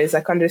population that is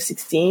like under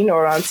 16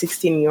 or around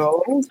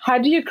 16-year-olds. How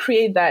do you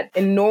create that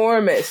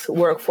enormous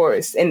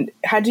workforce? And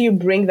how do you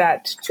bring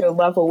that to a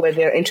level where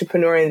they're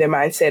entrepreneur in their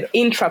mindset,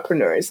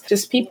 intrapreneurs,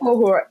 just people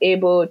who are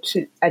able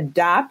to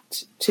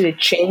adapt to the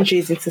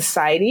changes in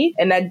society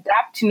and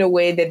adapt in a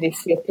way that they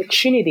see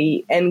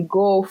opportunity and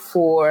go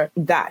for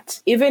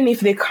that. Even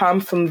if they come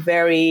from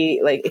very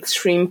like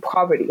extreme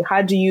poverty,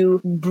 how do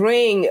you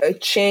bring a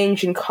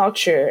change in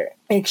culture,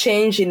 a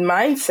change in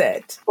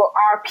mindset for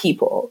our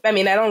people? I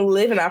mean, I don't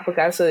live in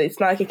Africa, so it's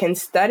not like I can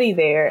study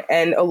there.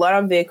 And a lot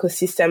of the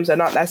ecosystems are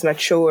not as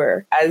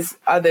mature as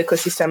other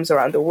ecosystems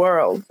around the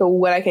world. So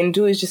what I can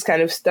do is just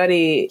kind of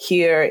study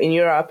here in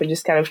Europe and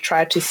just kind of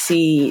try to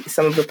see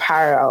some of the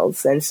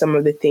parallels and some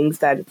of the things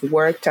that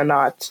worked or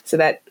not, so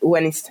that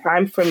when it's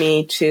time for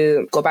me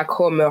to go back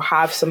home or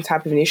have some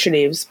type of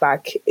initiatives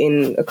back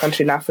in a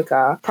country in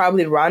Africa,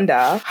 probably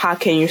Rwanda, how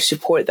can you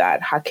support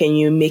that? How can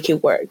you make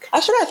it work?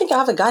 Actually, I think I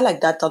have a guy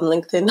like that on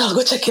LinkedIn. I'll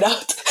go check it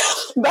out.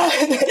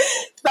 But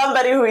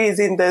somebody who is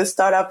in the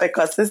startup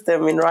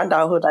ecosystem in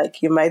Rwanda who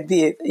like you might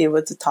be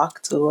able to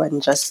talk to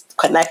and just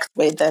connect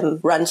with and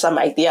run some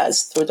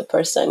ideas through the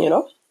person, you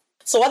know?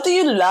 So what do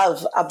you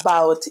love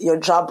about your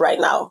job right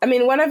now? I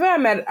mean, whenever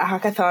I'm at a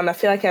hackathon, I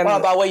feel like Well,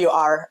 about where you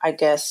are, I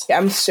guess.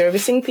 I'm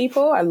servicing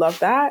people. I love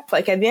that.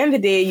 Like at the end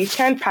of the day, you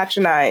can't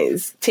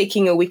patronize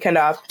taking a weekend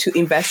off to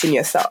invest in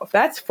yourself.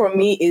 That for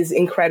me is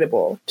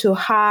incredible. To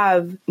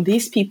have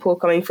these people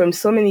coming from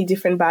so many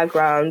different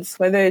backgrounds,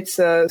 whether it's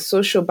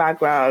social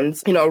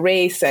backgrounds, you know,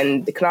 race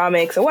and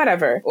economics or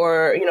whatever,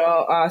 or, you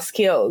know,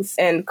 skills,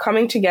 and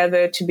coming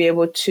together to be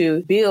able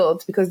to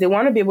build because they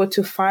want to be able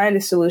to find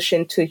a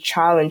solution to a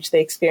challenge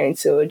they experience.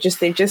 So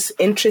they're just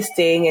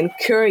interesting and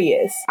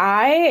curious.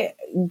 I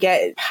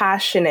get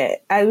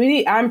passionate.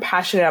 I'm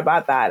passionate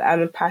about that.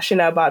 I'm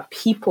passionate about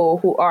people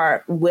who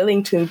are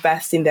willing to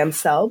invest in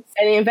themselves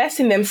and invest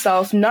in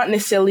themselves, not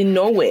necessarily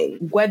knowing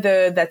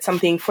whether that's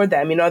something for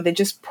them. You know, they're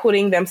just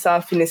putting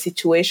themselves in a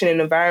situation,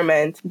 an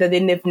environment that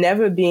they've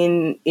never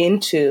been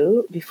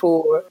into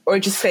before, or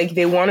just like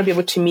they want to be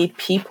able to meet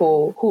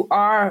people who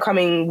are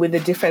coming with a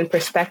different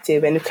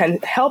perspective and who can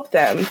help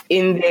them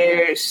in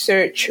their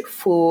search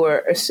for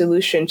a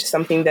solution to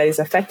something that is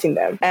affecting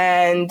them.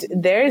 And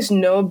there is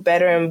no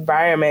better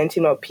environment,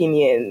 in my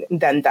opinion,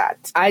 than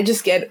that. I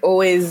just get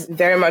always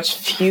very much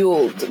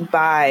fueled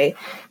by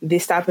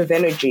this type of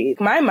energy.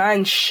 My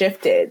mind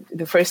shifted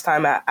the first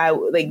time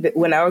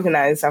when I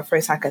organized our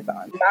first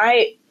hackathon.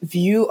 My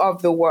view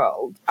of the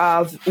world,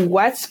 of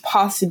what's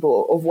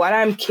possible, of what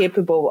I'm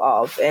capable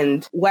of,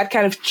 and what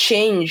kind of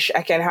change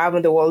I can have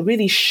in the world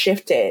really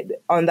shifted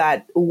on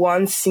that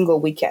one single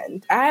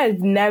weekend. I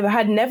had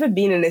never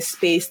been in a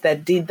space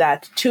that did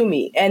that to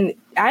me. And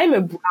I'm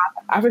a Black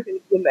African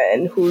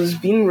woman who's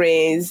been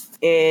raised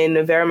in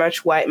a very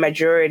much white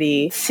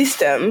majority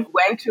system,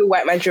 went to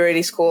white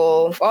majority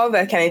school, all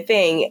that kind of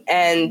thing.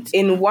 And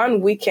in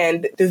one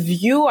weekend, the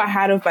view I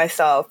had of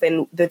myself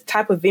and the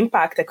type of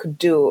impact I could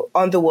do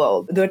on the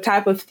world, the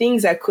type of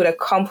things I could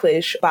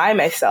accomplish by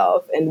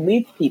myself and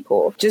with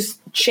people just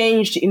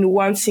changed in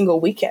one single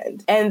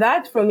weekend. And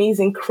that for me is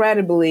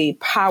incredibly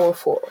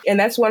powerful. And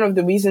that's one of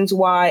the reasons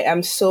why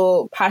I'm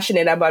so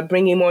passionate about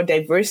bringing more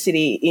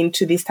diversity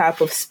into these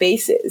type of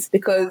spaces,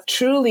 because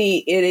truly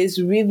it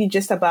is really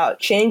just about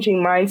changing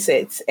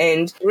mindsets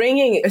and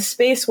bringing a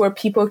space where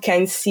people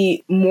can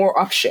see more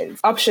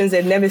options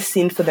they've never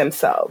seen for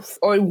themselves,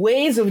 or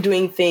ways of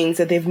doing things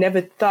that they've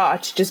never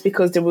thought just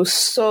because they were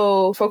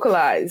so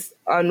focalized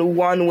on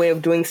one way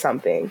of doing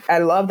something. I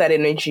love that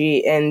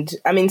energy. And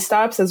I mean,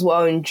 startups as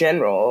well in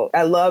general.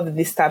 I love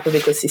this type of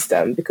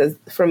ecosystem because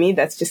for me,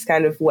 that's just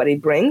kind of what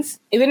it brings.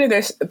 Even if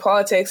there's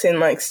politics in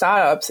like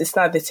startups, it's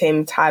not the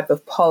same type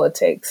of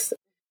politics.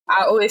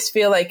 I always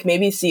feel like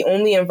maybe it's the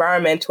only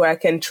environment where I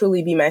can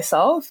truly be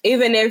myself,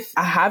 even if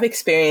I have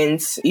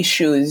experienced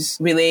issues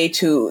related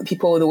to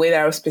people, the way that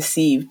I was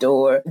perceived,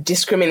 or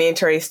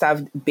discriminatory stuff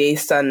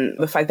based on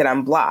the fact that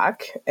I'm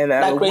Black and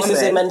I'm like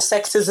racism and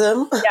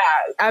sexism.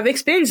 Yeah, I've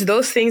experienced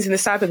those things in the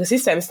startup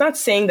ecosystem. It's not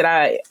saying that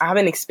I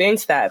haven't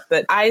experienced that,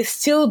 but I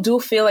still do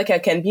feel like I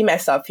can be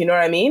myself. You know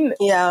what I mean?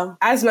 Yeah.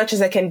 As much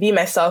as I can be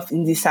myself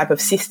in these type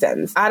of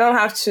systems, I don't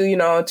have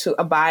to, to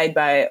abide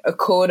by a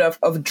code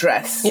of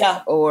dress.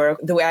 Yeah. Or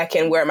the way I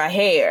can wear my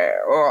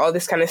hair or all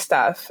this kind of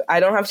stuff. I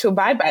don't have to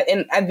abide by it.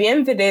 And at the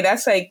end of the day,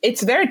 that's like,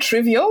 it's very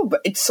trivial,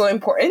 but it's so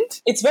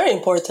important. It's very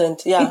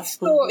important. Yeah. It's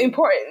so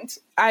important.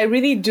 I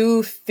really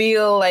do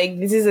feel like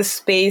this is a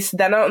space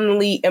that not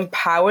only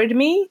empowered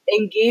me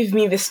and gave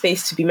me the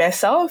space to be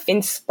myself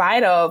in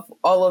spite of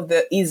all of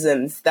the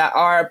isms that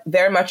are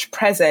very much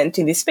present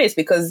in this space,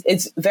 because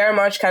it's very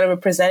much kind of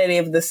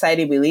representative of the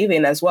society we live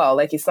in as well.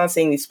 Like, it's not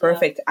saying it's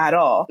perfect at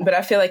all, but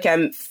I feel like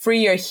I'm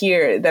freer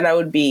here than I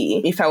would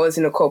be if I was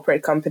in a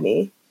corporate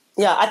company.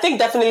 Yeah, I think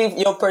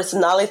definitely your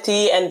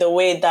personality and the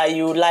way that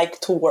you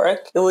like to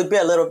work, it would be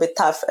a little bit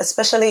tough,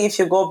 especially if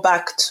you go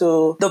back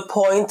to the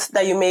point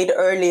that you made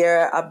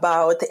earlier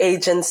about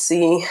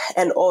agency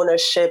and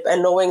ownership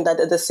and knowing that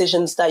the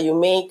decisions that you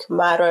make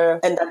matter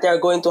and that they're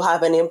going to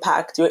have an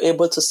impact. You're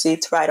able to see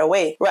it right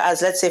away.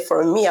 Whereas, let's say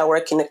for me, I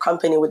work in a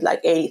company with like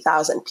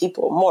 80,000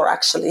 people, more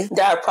actually.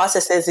 There are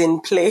processes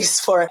in place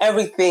for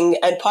everything.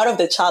 And part of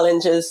the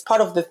challenges, part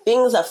of the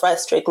things that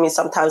frustrate me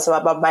sometimes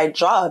about my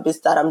job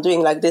is that I'm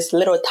doing like this this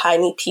little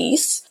tiny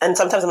piece. And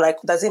sometimes I'm like,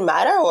 does it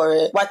matter?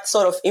 Or what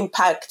sort of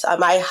impact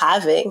am I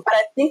having? But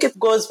I think it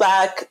goes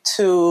back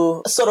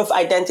to sort of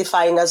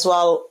identifying as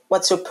well,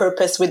 what's your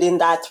purpose within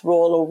that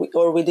role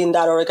or within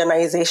that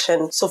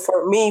organization. So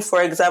for me,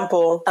 for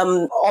example,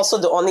 I'm also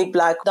the only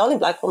black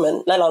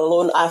woman, let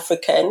alone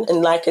African,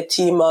 in like a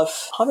team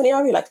of, how many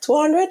are we? Like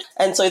 200?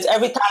 And so it's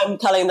every time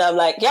telling them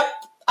like, yep,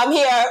 I'm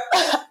here,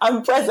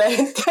 I'm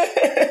present.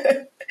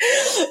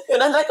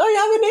 And I'm like, oh, you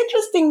have an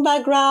interesting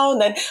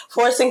background, and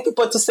forcing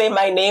people to say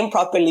my name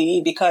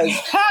properly because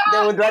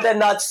they would rather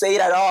not say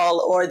it at all,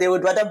 or they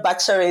would rather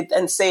butcher it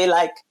and say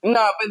like,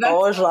 no, but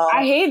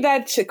I hate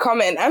that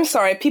comment. I'm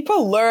sorry.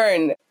 People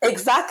learn.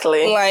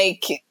 Exactly.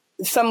 Like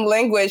some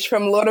language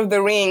from Lord of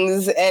the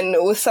Rings and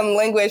with some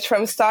language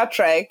from Star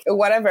Trek or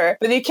whatever,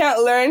 but you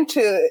can't learn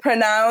to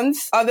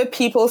pronounce other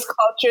people's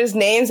cultures'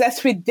 names.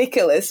 That's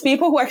ridiculous.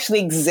 People who actually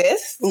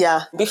exist.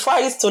 Yeah. Before I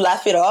used to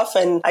laugh it off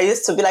and I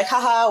used to be like,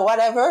 haha,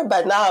 whatever.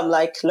 But now I'm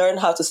like, learn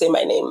how to say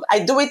my name. I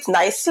do it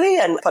nicely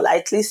and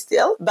politely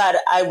still,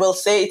 but I will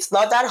say it's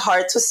not that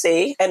hard to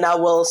say. And I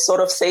will sort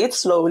of say it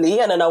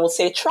slowly. And then I will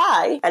say,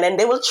 try. And then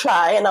they will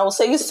try. And I will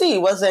say, you see,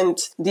 it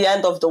wasn't the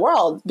end of the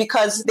world,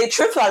 because they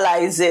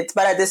trivialize it.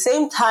 But at the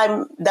same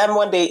time, then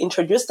when they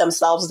introduce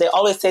themselves, they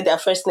always say their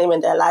first name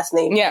and their last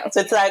name. Yeah.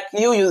 So it's like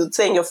you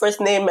saying your first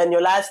name and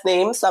your last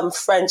name, some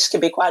French,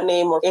 Quebecois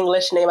name or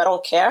English name, I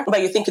don't care.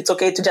 But you think it's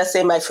okay to just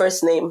say my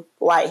first name.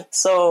 Why?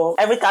 So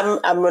every time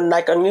I'm on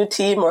like a new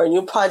team or a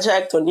new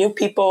project or new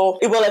people,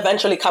 it will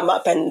eventually come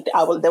up and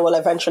they will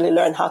eventually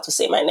learn how to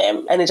say my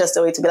name. And it's just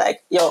a way to be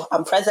like, yo,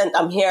 I'm present,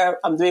 I'm here,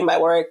 I'm doing my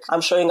work,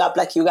 I'm showing up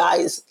like you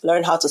guys,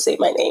 learn how to say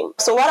my name.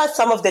 So what are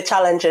some of the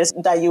challenges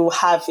that you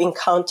have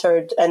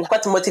encountered, and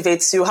what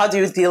motivates you? How do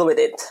you deal with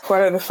it?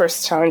 What are the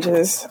first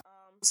challenges?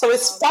 So we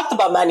talked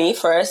about money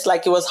first,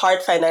 like it was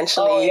hard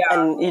financially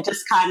and you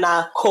just kind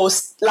of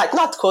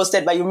not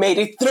coasted, but you made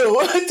it through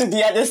to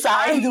the other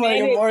side where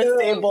you're more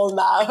stable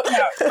now.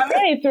 I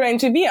made it through, and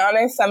to be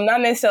honest, I'm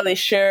not necessarily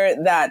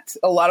sure that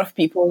a lot of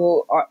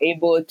people are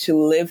able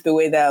to live the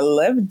way that I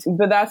lived,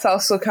 but that's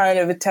also kind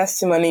of a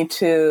testimony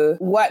to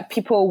what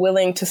people are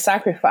willing to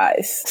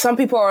sacrifice. Some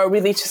people are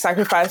willing to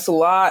sacrifice a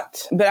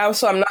lot, but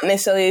also I'm not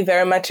necessarily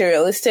very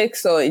materialistic,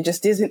 so it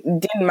just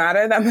didn't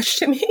matter that much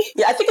to me.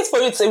 Yeah, I think it's for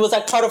you. It was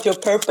like part of your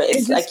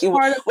purpose. Like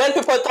when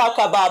people talk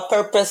about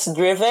purpose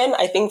driven,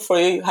 I think for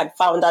you had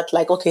found that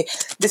like, okay,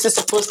 this is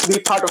supposed to be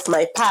part of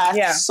my path.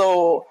 Yeah.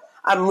 So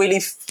I'm really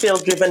feel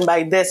driven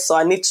by this. So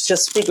I need to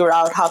just figure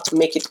out how to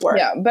make it work.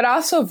 Yeah. But I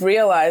also have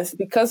realized,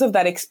 because of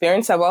that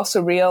experience, I've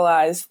also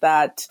realized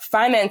that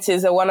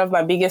finances are one of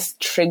my biggest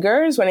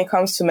triggers when it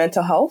comes to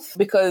mental health,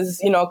 because,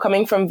 you know,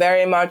 coming from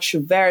very,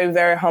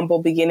 very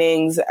humble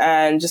beginnings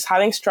and just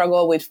having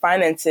struggled with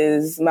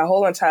finances my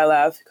whole entire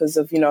life because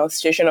of, you know,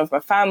 situation of my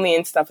family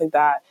and stuff like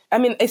that. I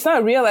mean, it's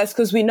not realized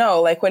because we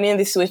know, like when you're in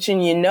this situation,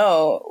 you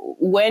know,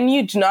 when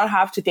you do not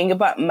have to think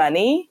about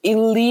money, it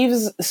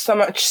leaves so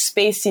much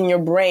space in your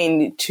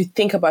brain to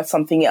think about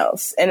something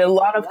else. And a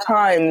lot of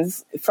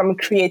times from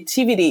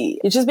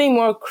creativity, you're just being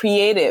more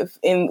creative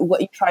in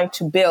what you're trying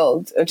to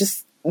build, or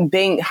just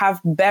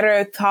have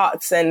better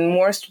thoughts and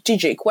more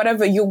strategic.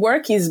 Whatever, your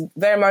work is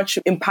very much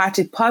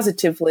impacted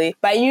positively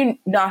by you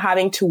not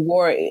having to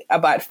worry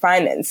about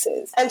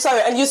finances. And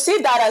you see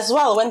that as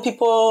well when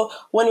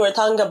you were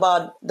talking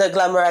about the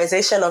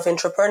glamorization of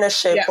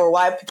entrepreneurship or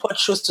why people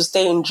choose to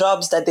stay in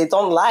jobs that they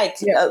don't like.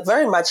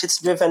 Very much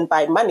it's driven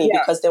by money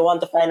because they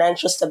want the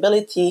financial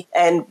stability,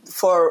 and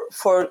for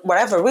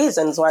whatever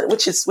reasons,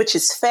 which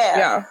is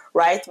fair,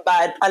 right?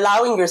 But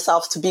allowing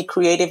yourself to be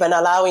creative and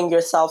allowing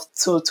yourself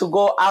to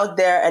go out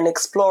there and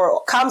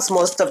explore comes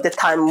most of the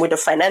time with a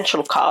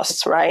financial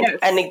cost, right? Yes.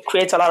 And it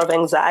creates a lot of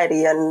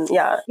anxiety and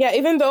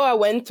even though I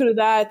went through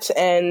that,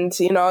 and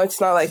you know, it's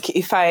not like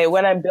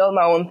when I build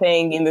my own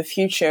thing in the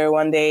future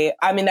one day,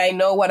 I mean, I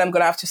know what I'm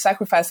gonna have to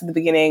sacrifice at the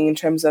beginning in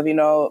terms of, you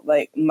know,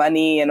 like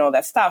money and all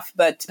that stuff,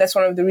 but that's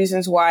one of the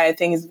reasons why I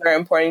think it's very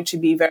important to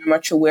be very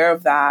much aware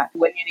of that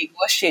when you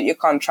negotiate your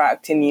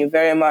contract, and you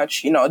very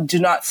much, you know, do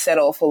not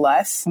settle for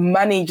less.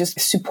 Money just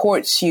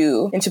supports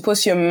you and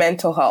supports your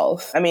mental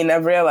health. I mean,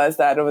 I've realized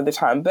that over the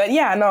time. But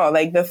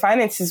like the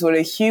finances were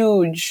a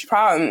huge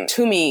problem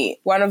to me.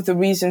 One of the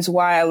reasons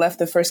why I left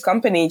the first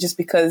company, just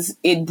because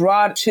it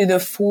brought to the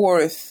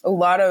forth a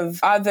lot of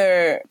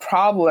other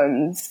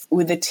problems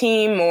with the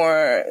team,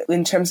 or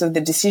in terms of the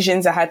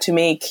decisions I had to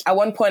make. At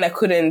one point, I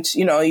couldn't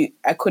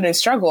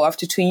struggle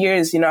after 2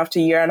 years, after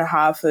a year and a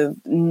half of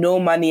no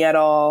money at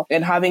all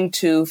and having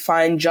to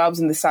find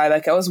jobs on the side.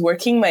 Like I was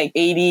working like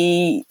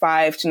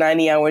 85 to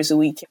 90 hours a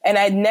week, and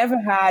I'd never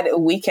had a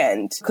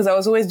weekend because I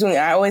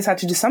always had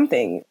to do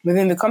something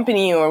within the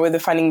company or with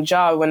finding a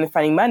job, when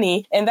finding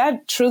money. And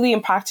that truly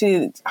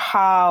impacted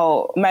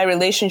how my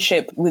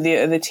relationship with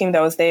the team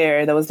that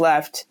was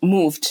left,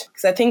 moved.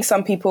 Because I think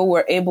some people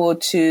were able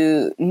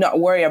to not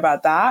worry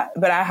about that,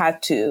 but I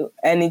had to.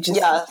 And it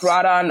just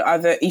brought on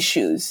other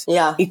issues.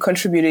 Yeah. It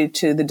contributed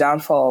to the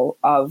downfall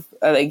of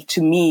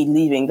to me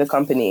leaving the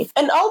company.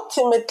 And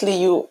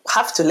ultimately, you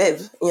have to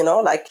live,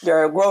 like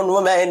you're a grown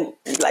woman,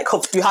 like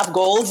hope you have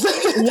goals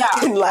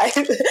in life.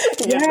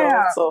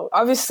 So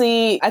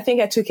obviously, I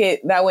think I took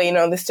it that way,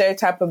 the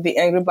stereotype of the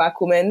angry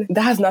Black woman,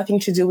 that has nothing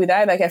to do with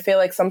that. Like, I feel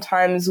like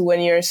sometimes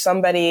when you're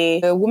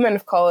a woman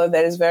of color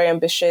that is very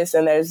ambitious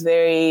and that is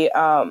very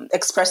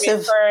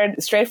expressive,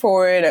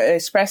 straightforward,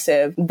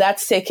 expressive,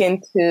 that's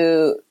taken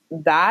to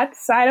that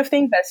side of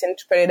things, that's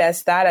interpreted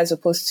as that, as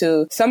opposed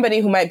to somebody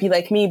who might be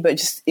like me but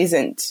just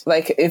isn't.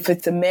 Like, if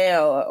it's a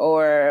male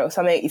or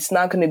something, it's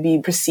not going to be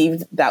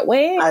perceived that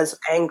way as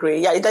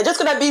angry. Yeah, they're just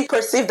going to be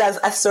perceived as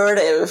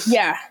assertive.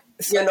 Yeah.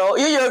 You're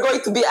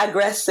going to be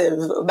aggressive,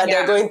 but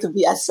they're going to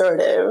be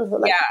assertive.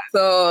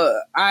 So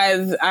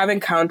I've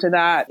encountered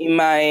that in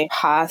my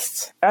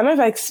past. I don't know if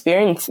I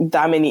experienced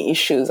that many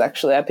issues,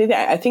 actually. I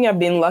think I've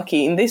been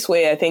lucky in this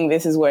way. I think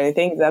this is one of the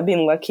things. I've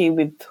been lucky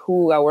with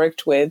who I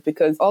worked with,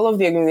 because all of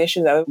the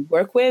organizations I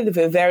work with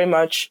were very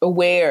much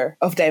aware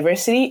of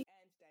diversity.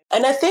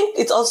 And I think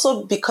it's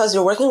also because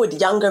you're working with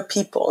younger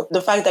people.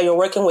 The fact that you're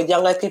working with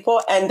younger people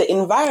and the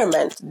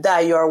environment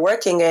that you're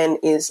working in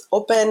is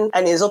open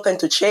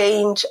to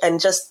change, and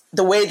just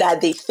the way that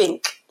they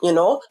think,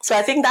 So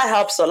I think that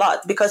helps a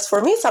lot, because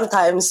for me,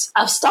 sometimes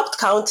I've stopped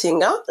counting.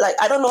 Like,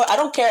 I don't know. I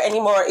don't care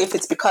anymore if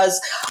it's because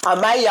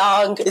am I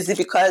young? Is it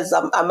because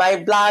am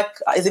I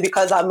Black? Is it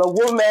because I'm a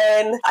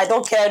woman? I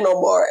don't care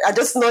no more. I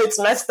just know it's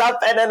messed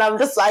up. And then I'm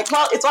just like,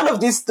 well, it's one of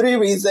these three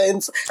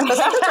reasons.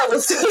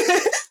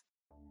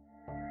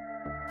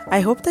 I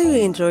hope that you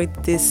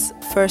enjoyed this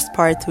first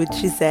part with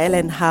Giselle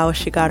and how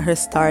she got her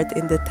start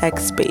in the tech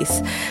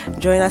space.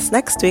 Join us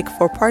next week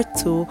for part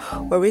 2,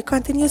 where we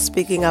continue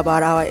speaking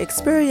about our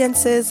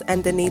experiences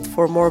and the need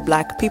for more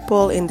Black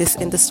people in this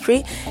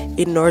industry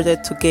in order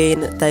to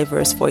gain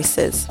diverse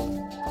voices.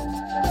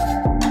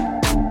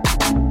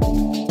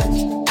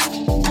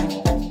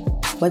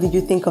 What did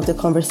you think of the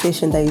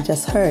conversation that you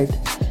just heard?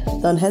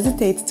 Don't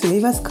hesitate to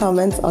leave us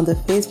comments on the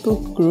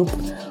Facebook group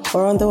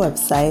or on the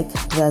website,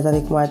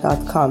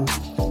 jazavicmoir.com.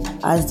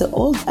 As the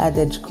old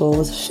adage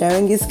goes,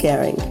 sharing is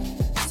caring.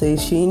 So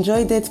if you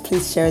enjoyed it,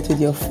 please share it with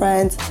your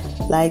friends,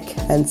 like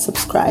and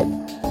subscribe.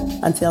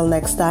 Until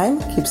next time,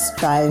 keep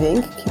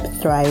striving, keep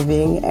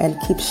thriving, and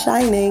keep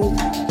shining.